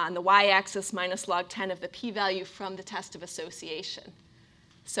on the y-axis minus log 10 of the p-value from the test of association.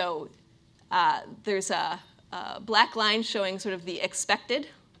 So there's a black line showing sort of the expected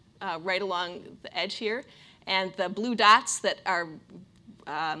right along the edge here, and the blue dots that are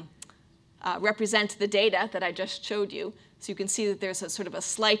represent the data that I just showed you. So you can see that there's a sort of a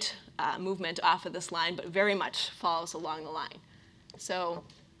slight movement off of this line, but very much follows along the line. So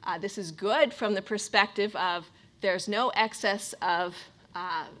this is good from the perspective of there's no excess of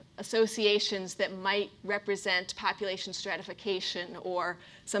associations that might represent population stratification or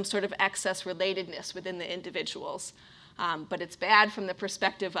some sort of excess relatedness within the individuals. But it's bad from the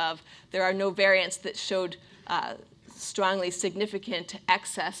perspective of there are no variants that showed strongly significant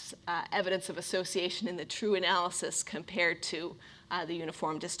excess evidence of association in the true analysis compared to the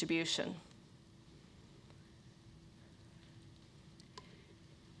uniform distribution.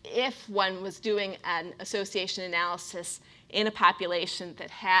 If one was doing an association analysis in a population that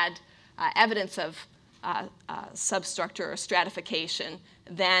had evidence of substructure or stratification,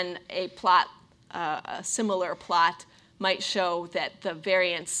 then a plot, a similar plot, might show that the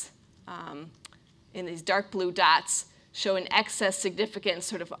variants in these dark blue dots show an excess significance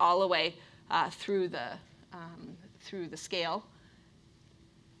sort of all the way through the scale.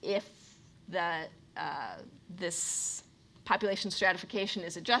 If this population stratification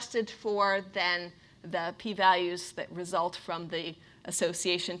is adjusted for, then the p-values that result from the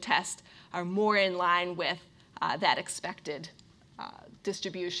association test are more in line with that expected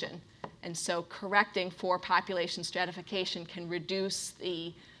distribution. And so correcting for population stratification can reduce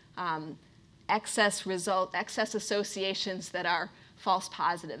the excess associations that are false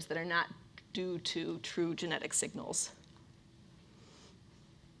positives, that are not due to true genetic signals.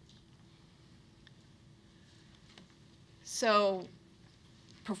 So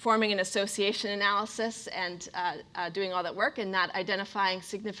performing an association analysis and doing all that work and not identifying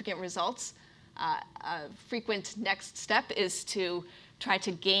significant results a frequent next step is to try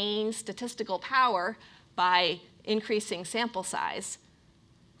to gain statistical power by increasing sample size.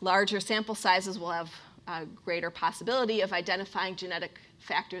 Larger sample sizes will have a greater possibility of identifying genetic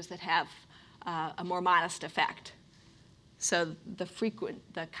factors that have a more modest effect. So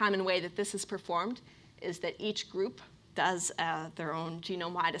the common way that this is performed is that each group does their own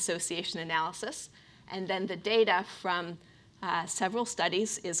genome-wide association analysis, and then the data from several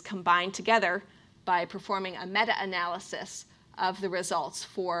studies is combined together by performing a meta-analysis of the results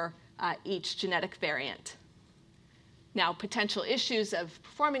for each genetic variant. Now, potential issues of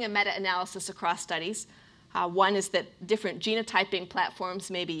performing a meta-analysis across studies, one is that different genotyping platforms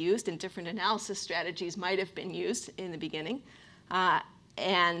may be used and different analysis strategies might have been used in the beginning,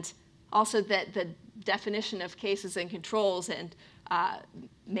 and also that the definition of cases and controls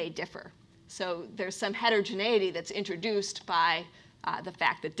may differ. So there's some heterogeneity that's introduced by the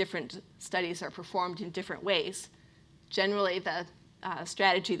fact that different studies are performed in different ways. Generally, the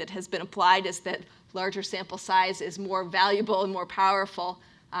strategy that has been applied is that larger sample size is more valuable and more powerful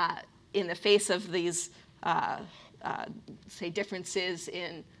in the face of these, say, differences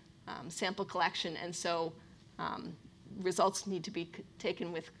in sample collection, and so results need to be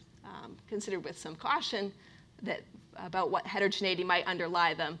considered with some caution about what heterogeneity might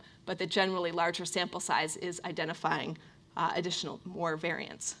underlie them, but that generally larger sample size is identifying more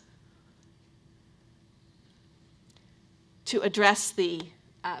variants. To address the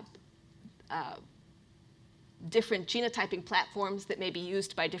different genotyping platforms that may be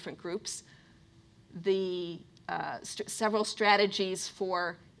used by different groups, several strategies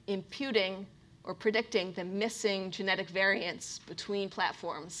for imputing or predicting the missing genetic variants between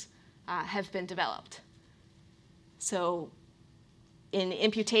platforms have been developed. So in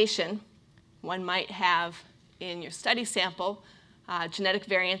imputation, one might have in your study sample genetic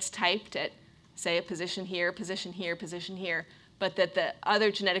variants typed at, say, a position here, position here, position here, but that the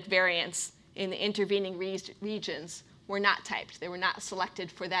other genetic variants in the intervening regions were not typed. They were not selected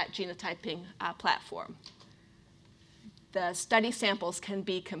for that genotyping platform. The study samples can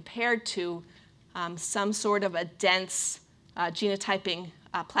be compared to some sort of a dense genotyping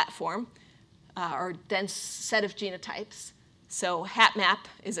platform or dense set of genotypes. So HapMap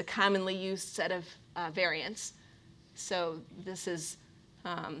is a commonly used set of variants. So this is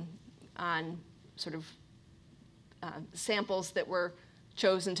on sort of samples that were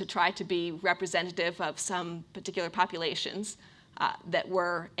chosen to try to be representative of some particular populations that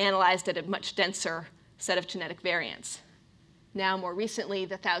were analyzed at a much denser set of genetic variants. Now, more recently,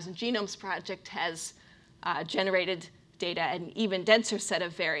 the 1,000 Genomes Project has generated data at an even denser set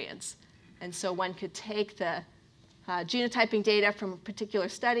of variants. And so one could take the genotyping data from a particular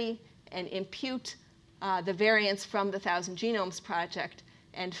study and impute the variants from the 1,000 Genomes Project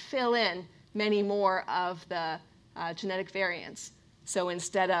and fill in many more of the genetic variants. So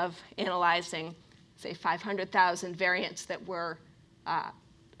instead of analyzing, say, 500,000 variants that were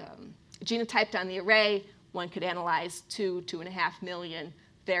genotyped on the array, one could analyze 2.5 million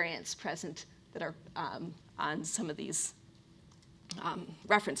variants present that are on some of these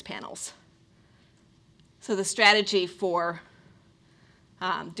reference panels. So the strategy for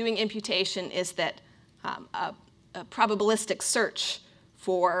doing imputation is that a probabilistic search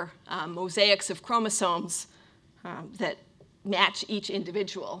for mosaics of chromosomes that match each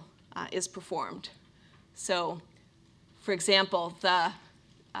individual is performed. So, for example, the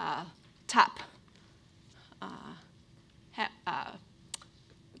top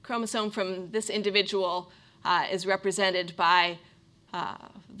chromosome from this individual is represented by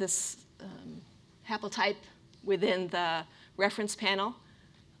this haplotype within the reference panel.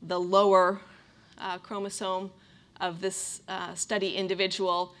 The lower chromosome of this study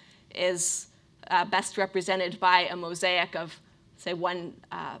individual is best represented by a mosaic of, say, one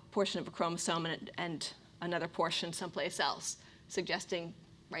portion of a chromosome and another portion someplace else, suggesting,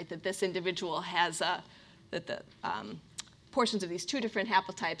 right, that this individual has that the portions of these two different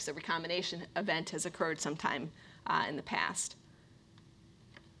haplotypes, the recombination event has occurred sometime in the past.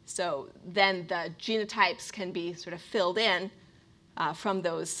 So then the genotypes can be sort of filled in from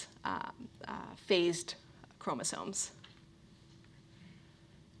those phased chromosomes.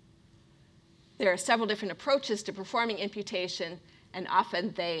 There are several different approaches to performing imputation, and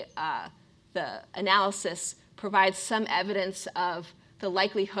often the analysis provides some evidence of the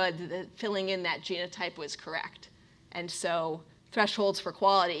likelihood that filling in that genotype was correct. And so thresholds for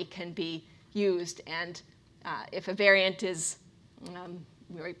quality can be used, and if a variant is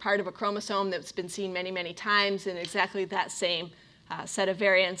part of a chromosome that's been seen many, many times in exactly that same set of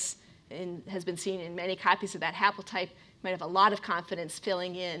variants and has been seen in many copies of that haplotype, you might have a lot of confidence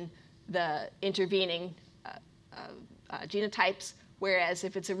filling in the intervening genotypes, whereas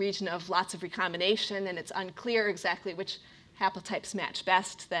if it's a region of lots of recombination and it's unclear exactly which haplotypes match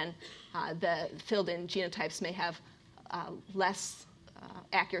best, then the filled-in genotypes may have less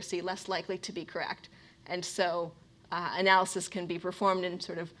accuracy, less likely to be correct. And so analysis can be performed and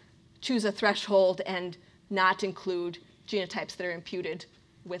sort of choose a threshold and not include genotypes that are imputed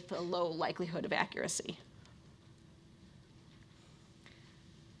with a low likelihood of accuracy.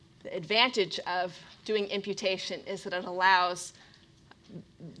 The advantage of doing imputation is that it allows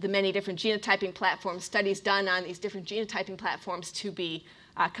the many different genotyping platforms, studies done on these different genotyping platforms, to be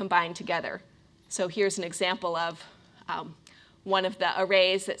combined together. So here's an example of one of the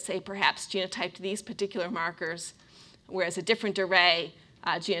arrays that, say, perhaps genotyped these particular markers, whereas a different array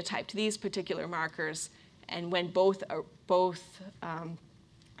genotyped these particular markers. And when both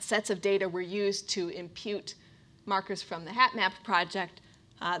sets of data were used to impute markers from the HapMap project,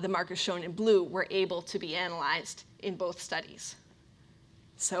 the markers shown in blue were able to be analyzed in both studies.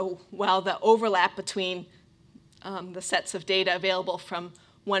 So while the overlap between the sets of data available from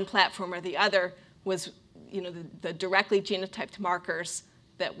one platform or the other was, the directly genotyped markers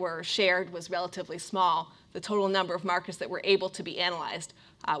that were shared was relatively small, the total number of markers that were able to be analyzed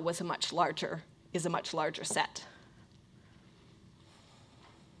is a much larger set.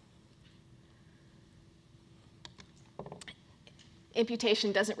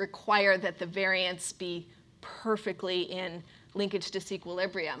 Imputation doesn't require that the variants be perfectly in linkage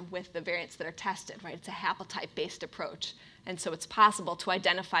disequilibrium with the variants that are tested, right? It's a haplotype-based approach. And so it's possible to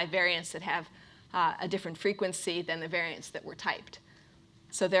identify variants that have a different frequency than the variants that were typed.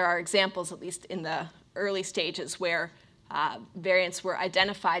 So there are examples, at least in the early stages, where variants were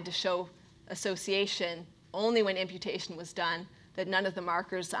identified to show association only when imputation was done, that none of the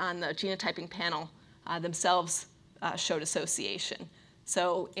markers on the genotyping panel themselves showed association.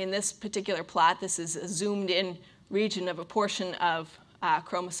 So in this particular plot, this is a zoomed-in region of a portion of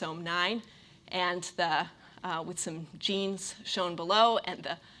chromosome 9, and with some genes shown below, and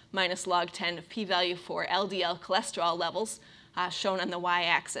the minus log 10 of p-value for LDL cholesterol levels shown on the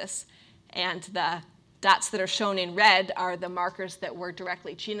y-axis. And the dots that are shown in red are the markers that were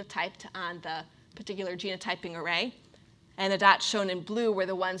directly genotyped on the particular genotyping array. And the dots shown in blue were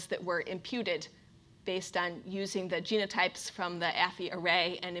the ones that were imputed based on using the genotypes from the AFI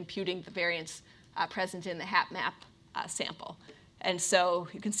array and imputing the variants present in the HapMap sample. And so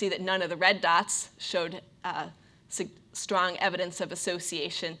you can see that none of the red dots showed strong evidence of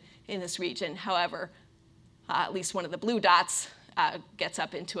association in this region. However, at least one of the blue dots gets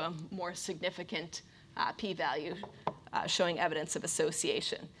up into a more significant p-value showing evidence of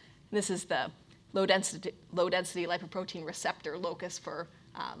association. And this is the low-density lipoprotein receptor locus for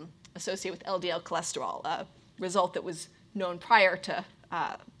associated with LDL cholesterol, a result that was known prior to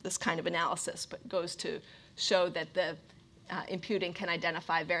this kind of analysis, but goes to show that the imputing can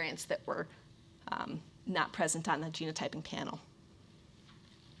identify variants that were not present on the genotyping panel.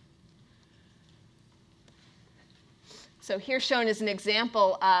 So here shown is an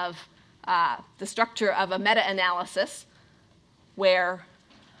example of the structure of a meta-analysis where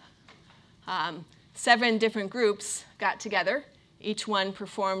 7 different groups got together. Each one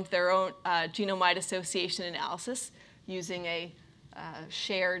performed their own genome-wide association analysis using a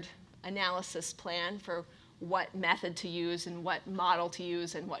shared analysis plan for what method to use and what model to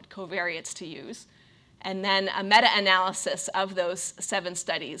use and what covariates to use. And then a meta-analysis of those 7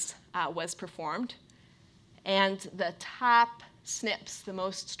 studies was performed. And the top SNPs, the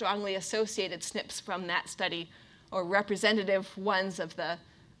most strongly associated SNPs from that study, or representative ones of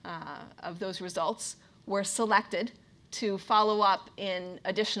those results, were selected to follow up in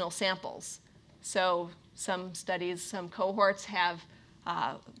additional samples. So some studies, some cohorts have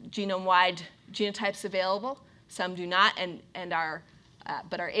genome-wide genotypes available. Some do not,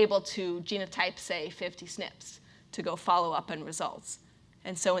 but are able to genotype, say, 50 SNPs to go follow up on results.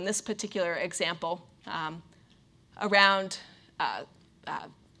 And so in this particular example, around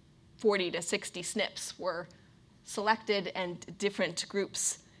 40 to 60 SNPs were selected, and different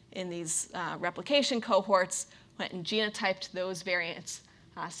groups in these replication cohorts went and genotyped those variants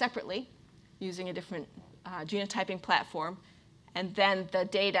separately using a different genotyping platform. And then the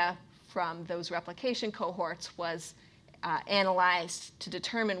data from those replication cohorts was analyzed to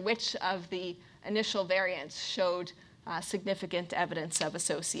determine which of the initial variants showed significant evidence of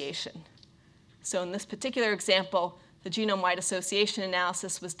association. So in this particular example, the genome-wide association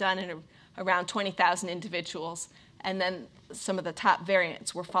analysis was done in around 20,000 individuals, and then some of the top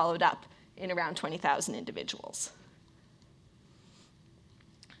variants were followed up in around 20,000 individuals.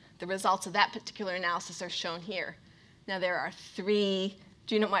 The results of that particular analysis are shown here. Now, there are 3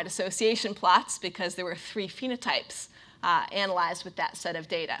 genome-wide association plots because there were 3 phenotypes analyzed with that set of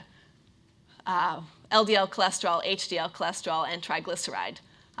data. LDL cholesterol, HDL cholesterol, and triglyceride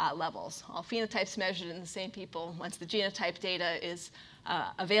levels. All phenotypes measured in the same people. Once the genotype data is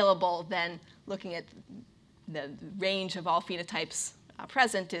available, then looking at the range of all phenotypes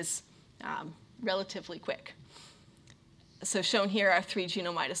present is relatively quick. So shown here are 3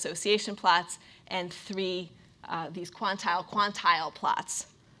 genome-wide association plots and 3 these quantile plots.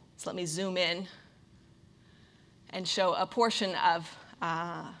 So let me zoom in and show a portion of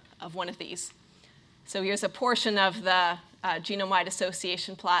one of these. So here's a portion of the genome-wide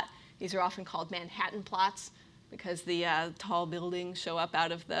association plot. These are often called Manhattan plots because the tall buildings show up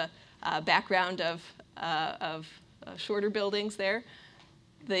out of the background of shorter buildings there.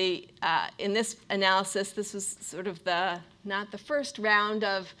 In this analysis, this was sort of not the first round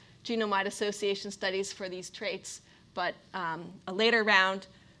of genome-wide association studies for these traits, but a later round.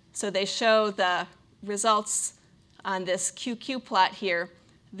 So they show the results on this QQ plot here.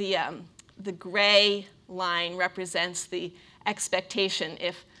 The gray line represents the expectation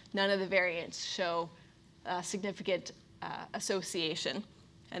if none of the variants show significant association.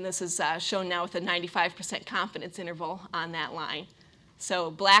 And this is shown now with a 95% confidence interval on that line.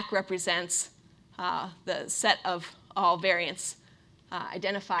 So black represents the set of all variants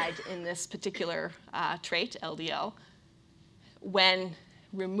identified in this particular trait, LDL. When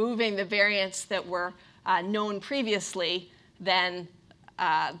removing the variants that were known previously, then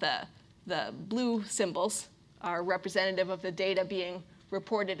the blue symbols are representative of the data being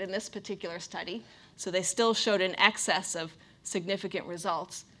reported in this particular study. So they still showed an excess of significant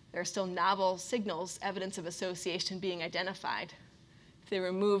results. There are still novel signals, evidence of association being identified. If they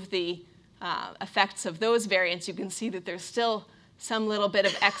remove the effects of those variants, you can see that there's still some little bit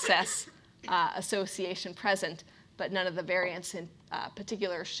of excess association present, but none of the variants in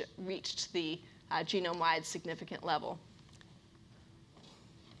particular reached the genome-wide significant level.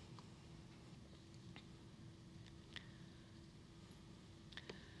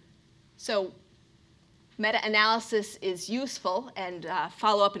 So meta-analysis is useful, and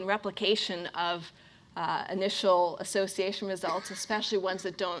follow-up and replication of initial association results, especially ones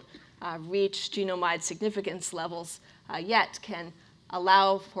that don't reach genome-wide significance levels yet, can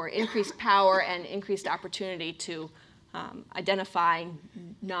allow for increased power and increased opportunity to identify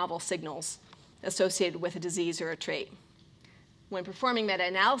novel signals associated with a disease or a trait. When performing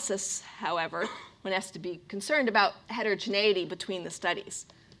meta-analysis, however, one has to be concerned about heterogeneity between the studies.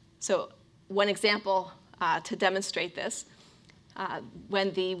 So one example to demonstrate this,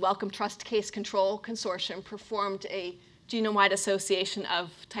 when the Wellcome Trust Case Control Consortium performed a genome-wide association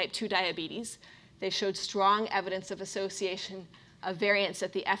of type 2 diabetes, they showed strong evidence of association of variants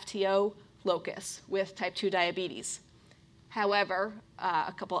at the FTO locus with type 2 diabetes. However,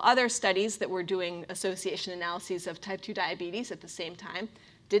 a couple other studies that were doing association analyses of type 2 diabetes at the same time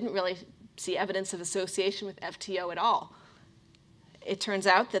didn't really see evidence of association with FTO at all. It turns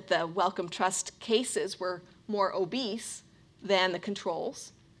out that the Wellcome Trust cases were more obese than the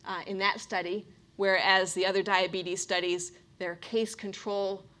controls in that study, whereas the other diabetes studies, their case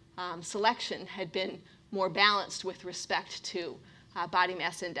control selection had been more balanced with respect to body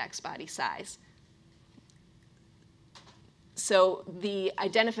mass index, body size. So the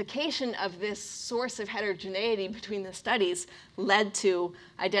identification of this source of heterogeneity between the studies led to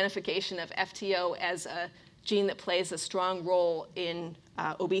identification of FTO as a gene that plays a strong role in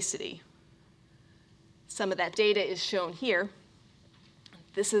obesity. Some of that data is shown here.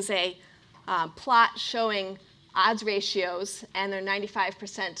 This is a plot showing odds ratios and their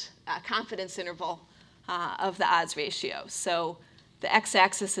 95% confidence interval of the odds ratio. So the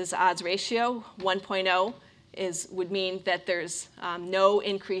x-axis is odds ratio. 1.0 would mean that there's no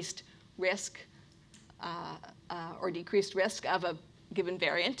increased risk or decreased risk of a given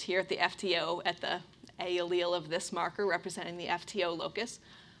variant here at the FTO at the A allele of this marker representing the FTO locus.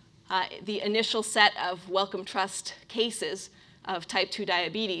 The initial set of Wellcome Trust cases of type 2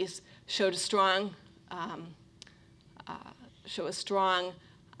 diabetes showed a strong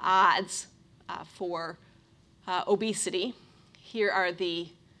odds for obesity. Here are the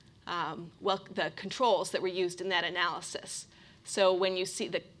controls that were used in that analysis. So when you see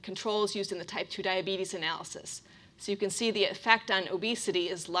the controls used in the type 2 diabetes analysis, so you can see the effect on obesity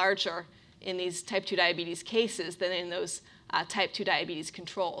is larger in these type 2 diabetes cases than in those type 2 diabetes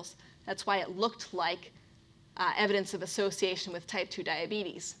controls. That's why it looked like evidence of association with type 2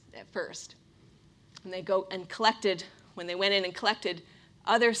 diabetes at first. And when they went in and collected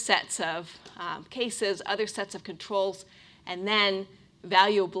other sets of cases, other sets of controls, and then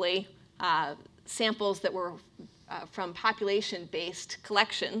valuably samples that were from population-based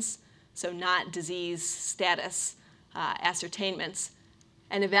collections, so not disease status ascertainments,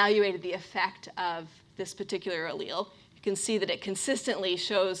 and evaluated the effect of this particular allele. You can see that it consistently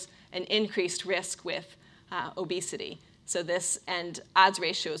shows an increased risk with obesity. So this, and odds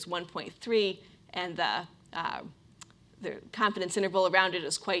ratio is 1.3, and the confidence interval around it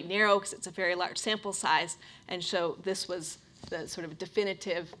is quite narrow because it's a very large sample size, and so this was the sort of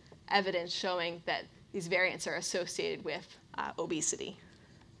definitive evidence showing that these variants are associated with obesity.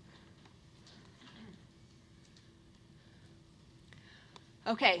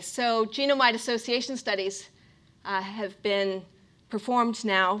 Okay, so genome-wide association studies have been performed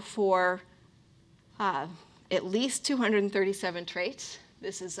now for at least 237 traits.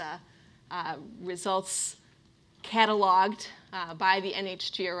 This is results cataloged by the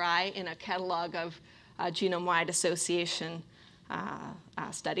NHGRI in a catalog of genome-wide association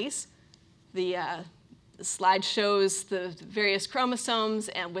studies. The slide shows the various chromosomes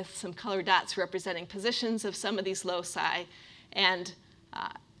and with some color dots representing positions of some of these loci. And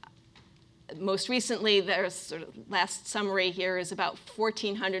most recently, there's sort of last summary here is about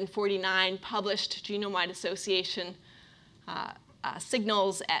 1,449 published genome-wide association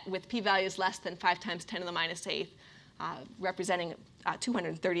signals with p-values less than 5 times 10 to the minus 8, representing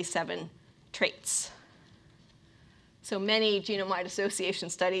 237 traits. So many genome-wide association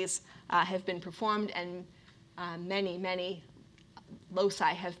studies have been performed, and many, many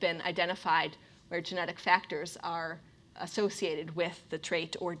loci have been identified where genetic factors are associated with the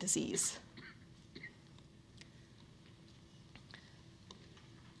trait or disease.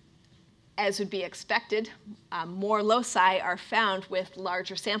 As would be expected, more loci are found with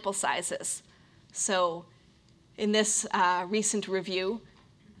larger sample sizes. In this recent review,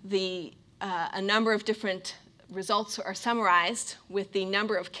 a number of different results are summarized with the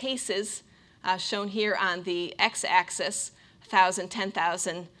number of cases shown here on the x-axis, 1,000,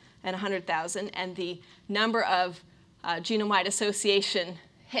 10,000, and 100,000, and the number of genome-wide association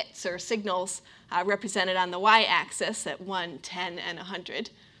hits or signals represented on the y-axis at 1, 10, and 100,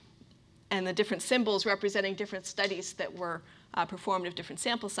 and the different symbols representing different studies that were performed of different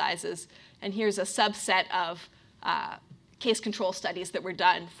sample sizes. And here's a subset of case control studies that were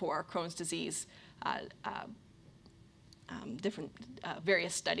done for Crohn's disease, different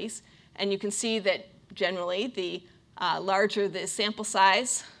various studies. And you can see that generally the larger the sample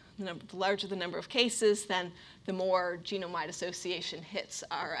size, the larger the number of cases, then the more genome-wide association hits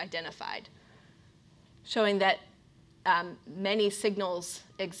are identified, showing that many signals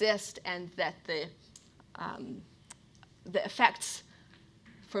exist and that the effects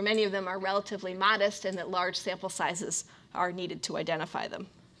for many of them are relatively modest and that large sample sizes are needed to identify them.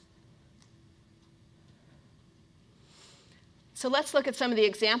 So let's look at some of the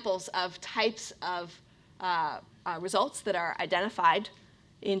examples of types of results that are identified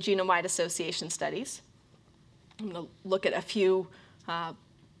in genome-wide association studies. I'm going to look at a few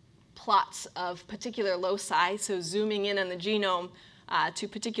plots of particular loci, so zooming in on the genome to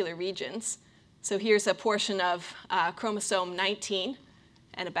particular regions. So here's a portion of chromosome 19,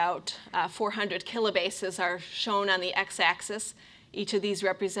 and about 400 kilobases are shown on the x-axis, each of these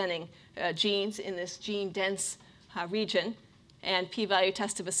representing genes in this gene-dense region. And p-value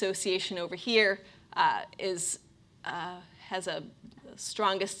test of association over here has a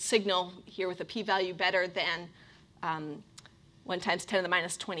strongest signal here with a p-value better than 1 times 10 to the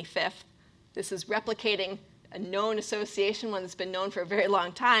minus 25th. This is replicating a known association, one that's been known for a very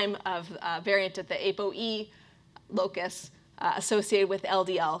long time, of a variant at the ApoE locus associated with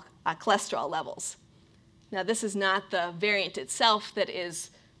LDL cholesterol levels. Now, this is not the variant itself that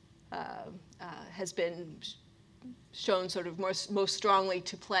has been shown sort of most strongly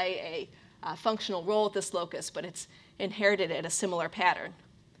to play a functional role at this locus, but it's inherited at a similar pattern.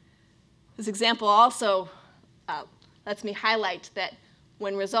 This example also lets me highlight that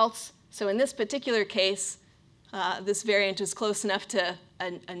when results, so in this particular case, this variant is close enough to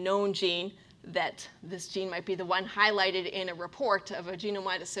a known gene that this gene might be the one highlighted in a report of a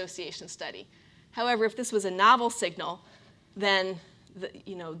genome-wide association study. However, if this was a novel signal, then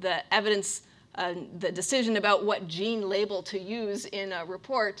the evidence, the decision about what gene label to use in a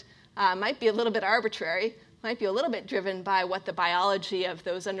report might be a little bit arbitrary, might be a little bit driven by what the biology of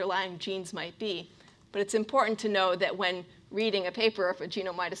those underlying genes might be. But it's important to know that when reading a paper of a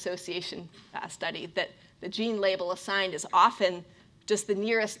genome-wide association study, that the gene label assigned is often just the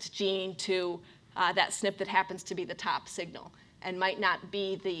nearest gene to that SNP that happens to be the top signal, and might not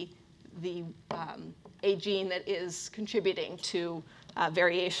be a gene that is contributing to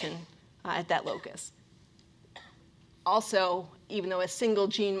variation at that locus. Also, even though a single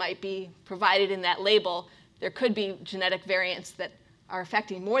gene might be provided in that label, there could be genetic variants that are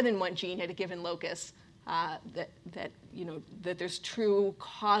affecting more than one gene at a given locus, that there's true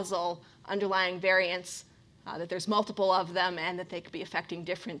causal underlying variants, that there's multiple of them, and that they could be affecting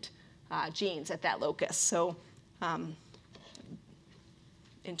different genes at that locus. So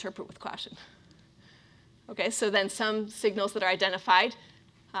interpret with caution. Okay, so then some signals that are identified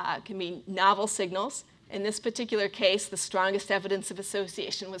can be novel signals. In this particular case, the strongest evidence of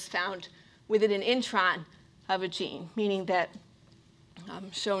association was found within an intron of a gene, meaning that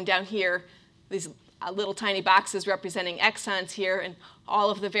shown down here, these little tiny boxes representing exons here, and all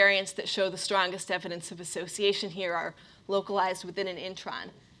of the variants that show the strongest evidence of association here are localized within an intron.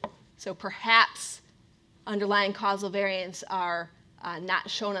 So perhaps underlying causal variants are not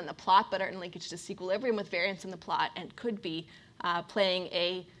shown on the plot, but are in linkage to disequilibrium with variants in the plot and could be playing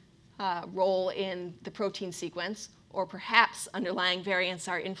a role in the protein sequence, or perhaps underlying variants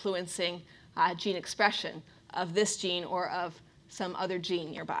are influencing gene expression of this gene or of some other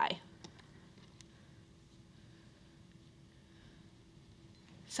gene nearby.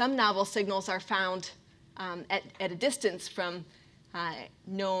 Some novel signals are found at a distance from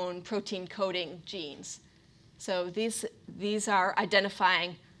known protein coding genes. So these are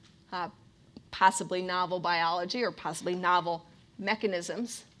identifying possibly novel biology or possibly novel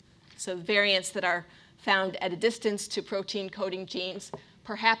mechanisms. So variants that are found at a distance to protein coding genes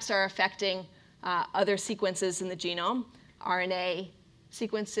perhaps are affecting other sequences in the genome, RNA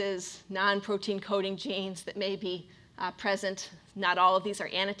sequences, non-protein coding genes that may be present. Not all of these are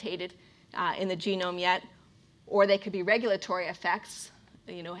annotated in the genome yet. Or they could be regulatory effects,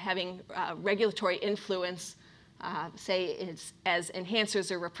 having regulatory influence, say as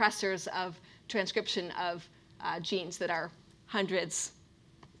enhancers or repressors of transcription of genes that are hundreds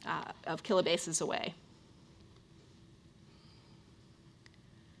of kilobases away.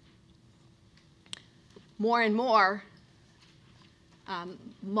 More and more,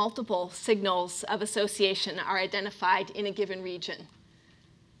 multiple signals of association are identified in a given region.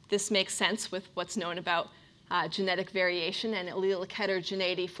 This makes sense with what's known about genetic variation and allelic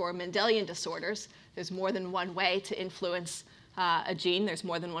heterogeneity for Mendelian disorders. There's more than one way to influence a gene. There's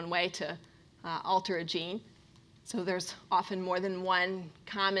more than one way to alter a gene. So there's often more than one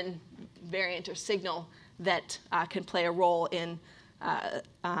common variant or signal that can play a role in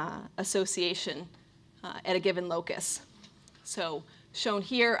association at a given locus. So shown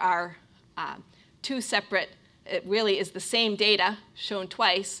here are two separate, it really is the same data shown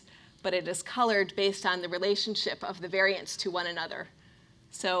twice, but it is colored based on the relationship of the variants to one another.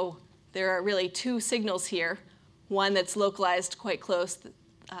 So there are really two signals here, one that's localized quite close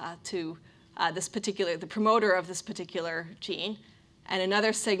to the promoter of this particular gene, and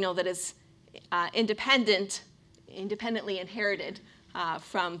another signal that is independently inherited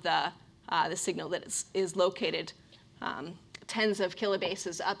from the signal that is located tens of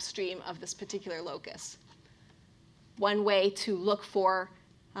kilobases upstream of this particular locus. One way to look for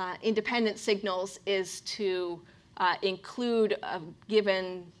independent signals is to include a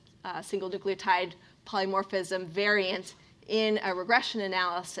given single nucleotide polymorphism variant in a regression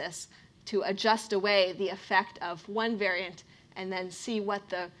analysis to adjust away the effect of one variant and then see what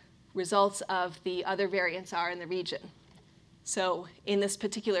the results of the other variants are in the region. So in this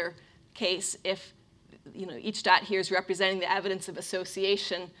particular case, if each dot here is representing the evidence of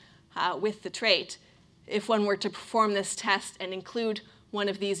association with the trait, if one were to perform this test and include one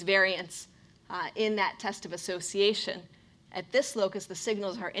of these variants in that test of association, at this locus the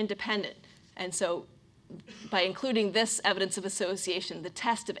signals are independent. And so by including this evidence of association, the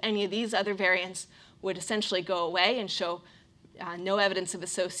test of any of these other variants would essentially go away and show no evidence of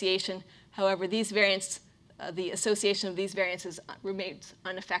association. However, these variants, the association of these variants remains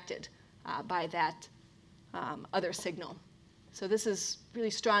unaffected by that other signal. So this is really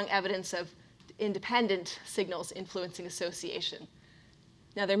strong evidence of independent signals influencing association.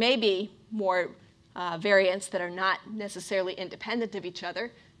 Now, there may be more variants that are not necessarily independent of each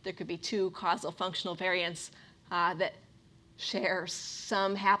other. There could be two causal functional variants that share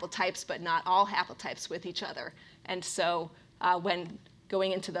some haplotypes but not all haplotypes with each other. And so when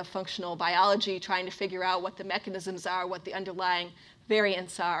going into the functional biology, trying to figure out what the mechanisms are, what the underlying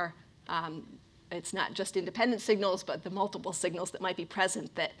variants are, it's not just independent signals, but the multiple signals that might be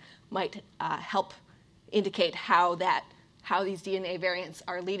present that might help indicate how these DNA variants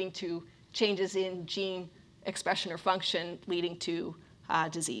are leading to changes in gene expression or function leading to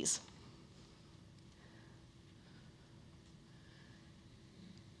disease.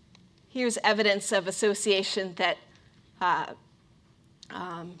 Here's evidence of association that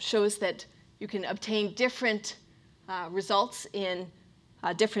shows that you can obtain different results in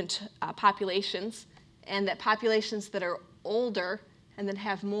different populations. and that populations that are older and that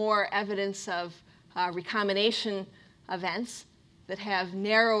have more evidence of recombination events, that have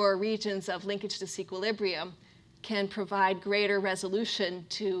narrower regions of linkage disequilibrium, can provide greater resolution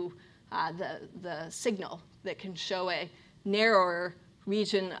to the signal, that can show a narrower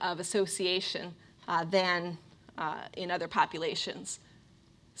region of association than in other populations.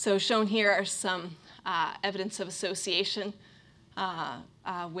 So shown here are some evidence of association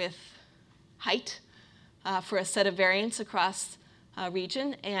with height for a set of variants across a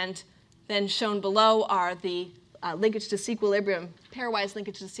region. And then shown below are the linkage disequilibrium, pairwise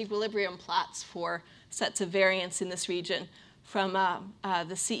linkage disequilibrium plots for sets of variants in this region from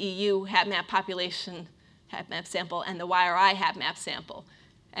the CEU HapMap population HapMap sample and the YRI HapMap sample.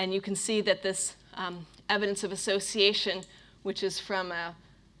 And you can see that this evidence of association, which is from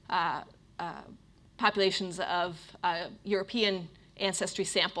populations of European ancestry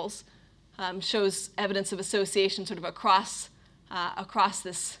samples, shows evidence of association sort of across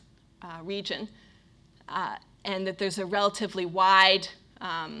this region, and that there's a relatively wide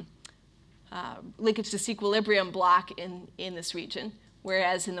linkage disequilibrium block in this region,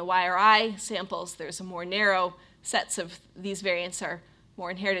 whereas in the YRI samples, there's a more narrow sets of these variants are more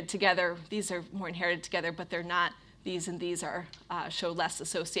inherited together. These are more inherited together, but they're not. These and these are show less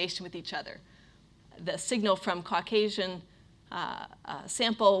association with each other. The signal from Caucasian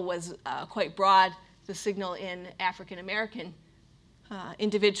sample was quite broad. The signal in African American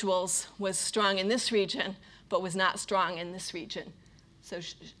individuals was strong in this region, but was not strong in this region. So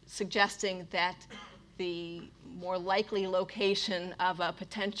suggesting that the more likely location of a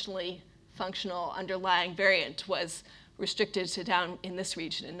potentially functional underlying variant was restricted to down in this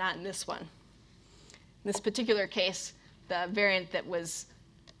region and not in this one. In this particular case, the variant that was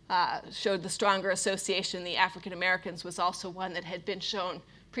showed the stronger association in the African Americans was also one that had been shown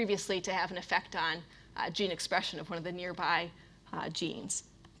previously to have an effect on gene expression of one of the nearby genes,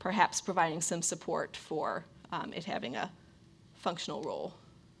 perhaps providing some support for it having a functional role.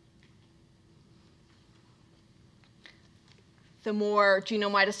 The more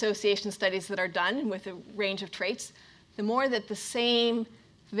genome-wide association studies that are done with a range of traits, the more that the same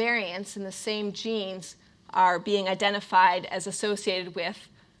variants in the same genes are being identified as associated with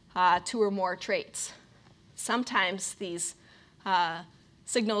 2 or more traits. Sometimes these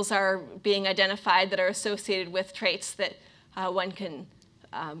signals are being identified that are associated with traits that one can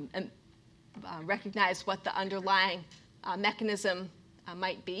recognize what the underlying mechanism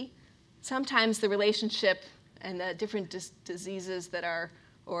might be. Sometimes the relationship and the different diseases that are,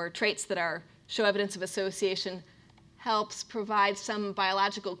 or traits that are, show evidence of association helps provide some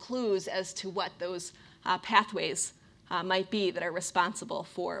biological clues as to what those pathways might be that are responsible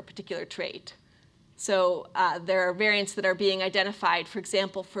for a particular trait. So there are variants that are being identified, for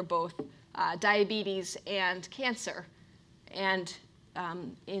example, for both diabetes and cancer. And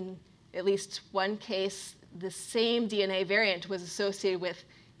in at least one case, the same DNA variant was associated with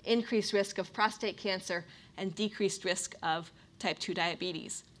increased risk of prostate cancer and decreased risk of type 2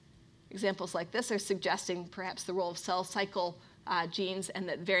 diabetes. Examples like this are suggesting perhaps the role of cell cycle genes and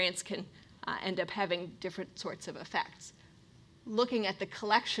that variants can end up having different sorts of effects. Looking at the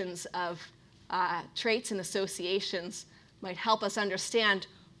collections of traits and associations might help us understand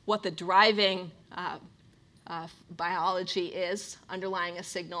what the driving biology is underlying a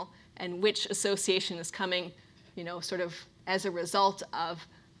signal and which association is coming, sort of as a result of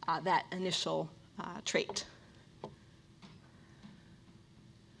that initial trait.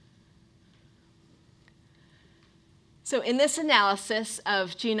 So in this analysis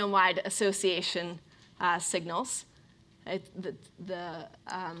of genome-wide association signals, the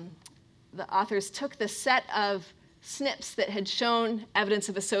authors took the set of SNPs that had shown evidence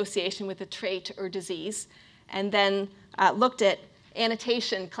of association with a trait or disease and then looked at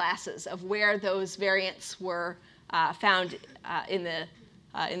annotation classes of where those variants were found in the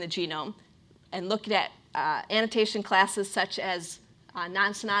genome, and looked at annotation classes such as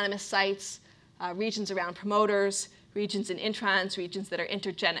non-synonymous sites, regions around promoters, regions in introns, regions that are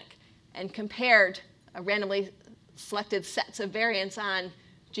intergenic, and compared randomly selected sets of variants on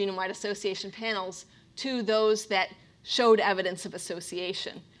genome-wide association panels to those that showed evidence of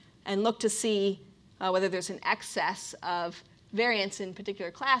association, and looked to see whether there's an excess of variants in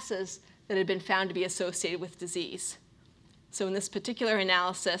particular classes that had been found to be associated with disease. So in this particular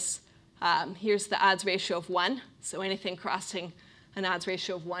analysis, here's the odds ratio of 1. So anything crossing an odds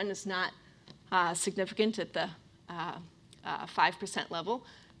ratio of 1 is not significant at the 5% level.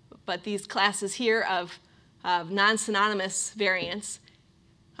 But these classes here of non-synonymous variants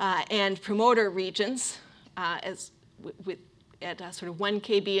and promoter regions at sort of 1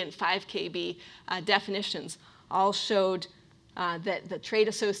 kb and 5 kb definitions all showed that the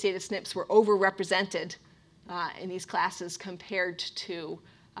trait-associated SNPs were overrepresented in these classes compared to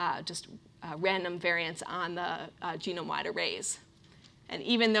just random variants on the genome-wide arrays. And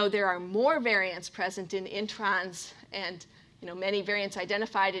even though there are more variants present in introns and many variants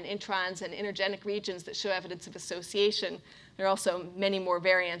identified in introns and intergenic regions that show evidence of association, there are also many more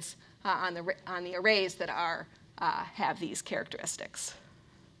variants on the arrays that have these characteristics.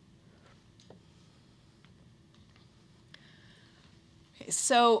 Okay,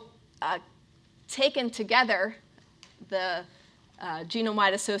 so taken together, the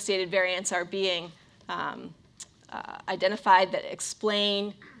genome-wide associated variants are being identified that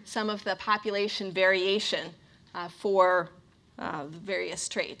explain some of the population variation for the various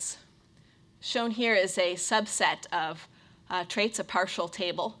traits. Shown here is a subset of traits, a partial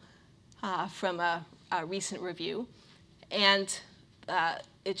table from a recent review. And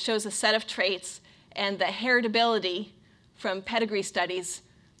it shows a set of traits and the heritability from pedigree studies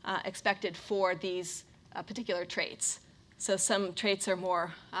expected for these particular traits. So some traits are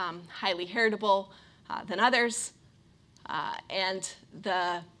more highly heritable than others. And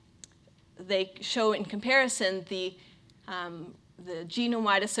they show in comparison the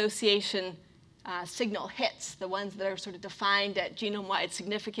genome-wide association signal hits, the ones that are sort of defined at genome-wide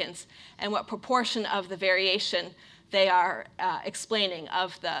significance, and what proportion of the variation they are explaining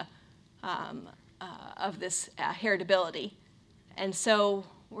of this heritability. And so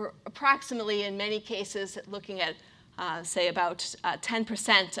we're approximately, in many cases, looking at, say, about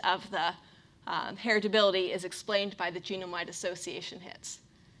 10% of the heritability is explained by the genome-wide association hits.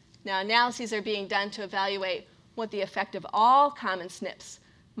 Now, analyses are being done to evaluate what the effect of all common SNPs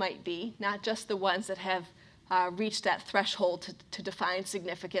might be, not just the ones that have reached that threshold to define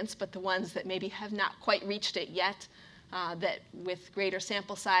significance, but the ones that maybe have not quite reached it yet, that with greater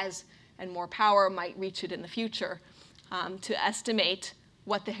sample size and more power might reach it in the future, to estimate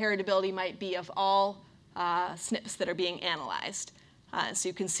what the heritability might be of all SNPs that are being analyzed. So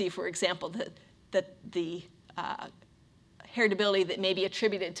you can see, for example, that the heritability that may be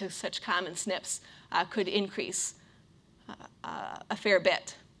attributed to such common SNPs could increase a fair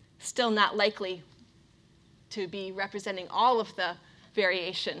bit. Still not likely to be representing all of the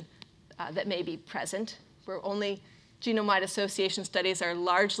variation that may be present. Genome-wide association studies are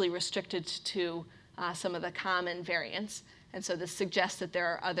largely restricted to some of the common variants. And so this suggests that there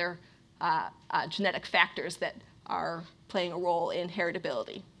are other genetic factors that are playing a role in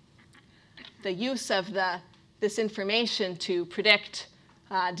heritability. The use of this information to predict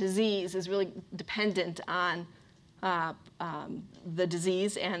disease is really dependent on the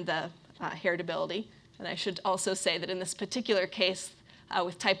disease and the heritability. And I should also say that in this particular case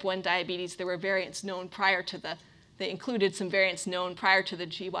with type 1 diabetes, there were variants known prior to they included some variants known prior to the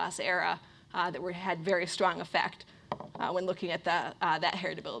GWAS era that had very strong effect when looking at that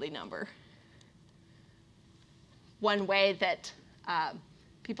heritability number. One way that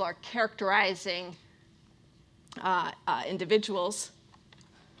people are characterizing individuals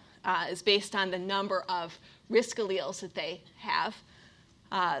is based on the number of risk alleles that they have.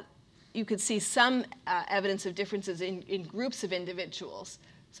 You could see some evidence of differences in groups of individuals.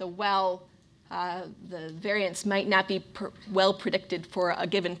 So while the variants might not be well predicted for a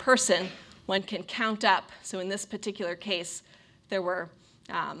given person, one can count up. So in this particular case, there were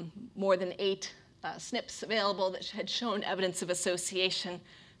more than 8 SNPs available that had shown evidence of association.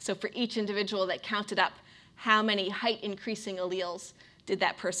 So for each individual that counted up how many height-increasing alleles did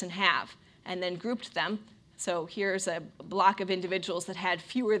that person have, and then grouped them. So here's a block of individuals that had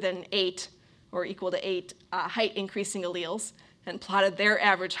fewer than 8 or equal to 8 height-increasing alleles, and plotted their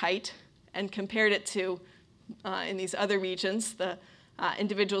average height and compared it to, in these other regions, the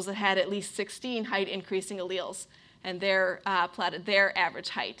individuals that had at least 16 height-increasing alleles, and plotted their average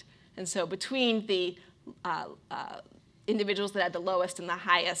height. And so between the individuals that had the lowest and the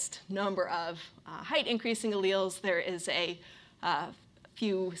highest number of height-increasing alleles, there is a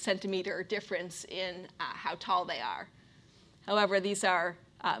few centimeter difference in how tall they are. However, these are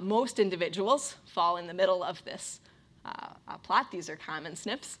most individuals fall in the middle of this plot. These are common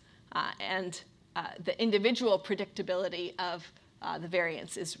SNPs, and the individual predictability of the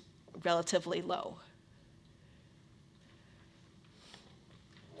variance is relatively low.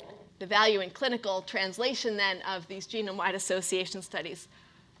 The value in clinical translation, then, of these genome-wide association studies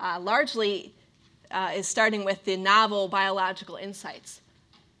largely is starting with the novel biological insights.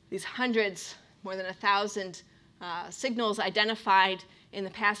 These hundreds, more than 1,000 signals identified in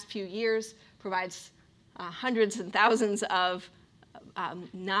the past few years provides hundreds and thousands of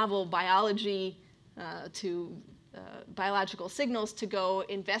novel biology to biological signals to go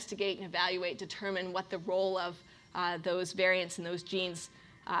investigate and evaluate, determine what the role of those variants and those genes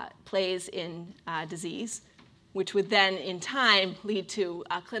plays in disease, which would then, in time, lead to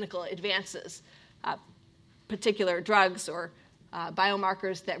clinical advances, particular drugs or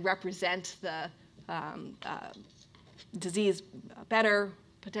biomarkers that represent the disease better,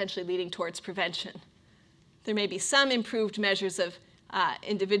 potentially leading towards prevention. There may be some improved measures of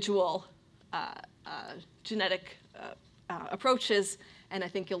individual genetic approaches, and I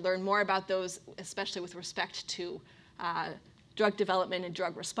think you'll learn more about those, especially with respect to drug development and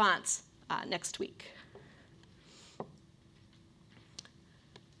drug response next week.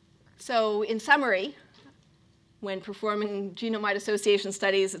 So in summary, when performing genome-wide association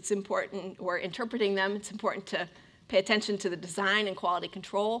studies, it's important, or interpreting them, it's important to pay attention to the design and quality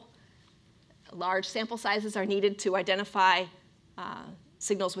control. Large sample sizes are needed to identify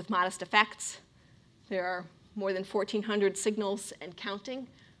signals with modest effects. There are more than 1,400 signals and counting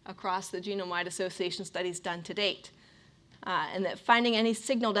across the genome-wide association studies done to date. And that finding any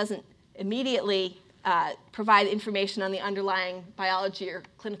signal doesn't immediately provide information on the underlying biology or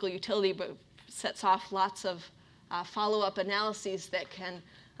clinical utility, but sets off lots of follow-up analyses that can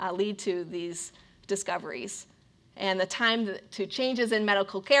lead to these discoveries. And the time to changes in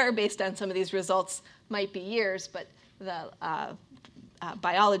medical care based on some of these results might be years, but the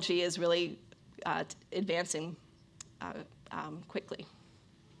biology is really advancing quickly.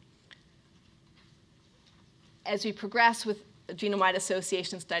 As we progress with genome-wide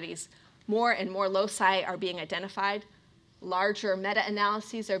association studies, more and more loci are being identified. Larger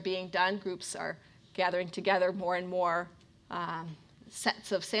meta-analyses are being done. Groups are gathering together more and more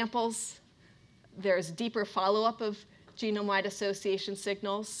sets of samples. There's deeper follow-up of genome-wide association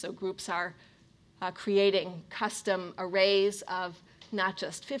signals, so groups are creating custom arrays of not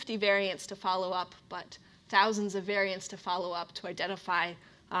just 50 variants to follow up, but thousands of variants to follow up to identify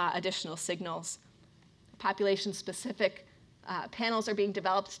additional signals. Population-specific panels are being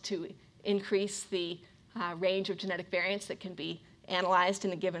developed to increase the range of genetic variants that can be analyzed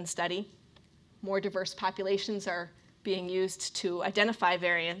in a given study. More diverse populations are being used to identify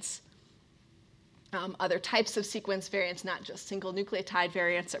variants. Other types of sequence variants, not just single nucleotide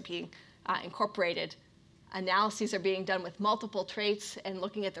variants, are being incorporated. Analyses are being done with multiple traits and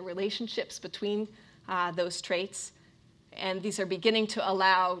looking at the relationships between those traits. And these are beginning to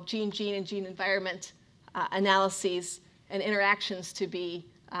allow gene-gene and gene-environment analyses and interactions to be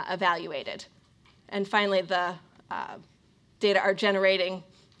evaluated. And finally, the data are generating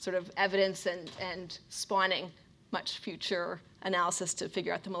sort of evidence and spawning much future analysis to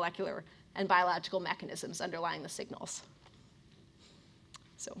figure out the molecular and biological mechanisms underlying the signals.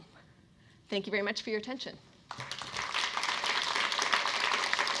 So thank you very much for your attention.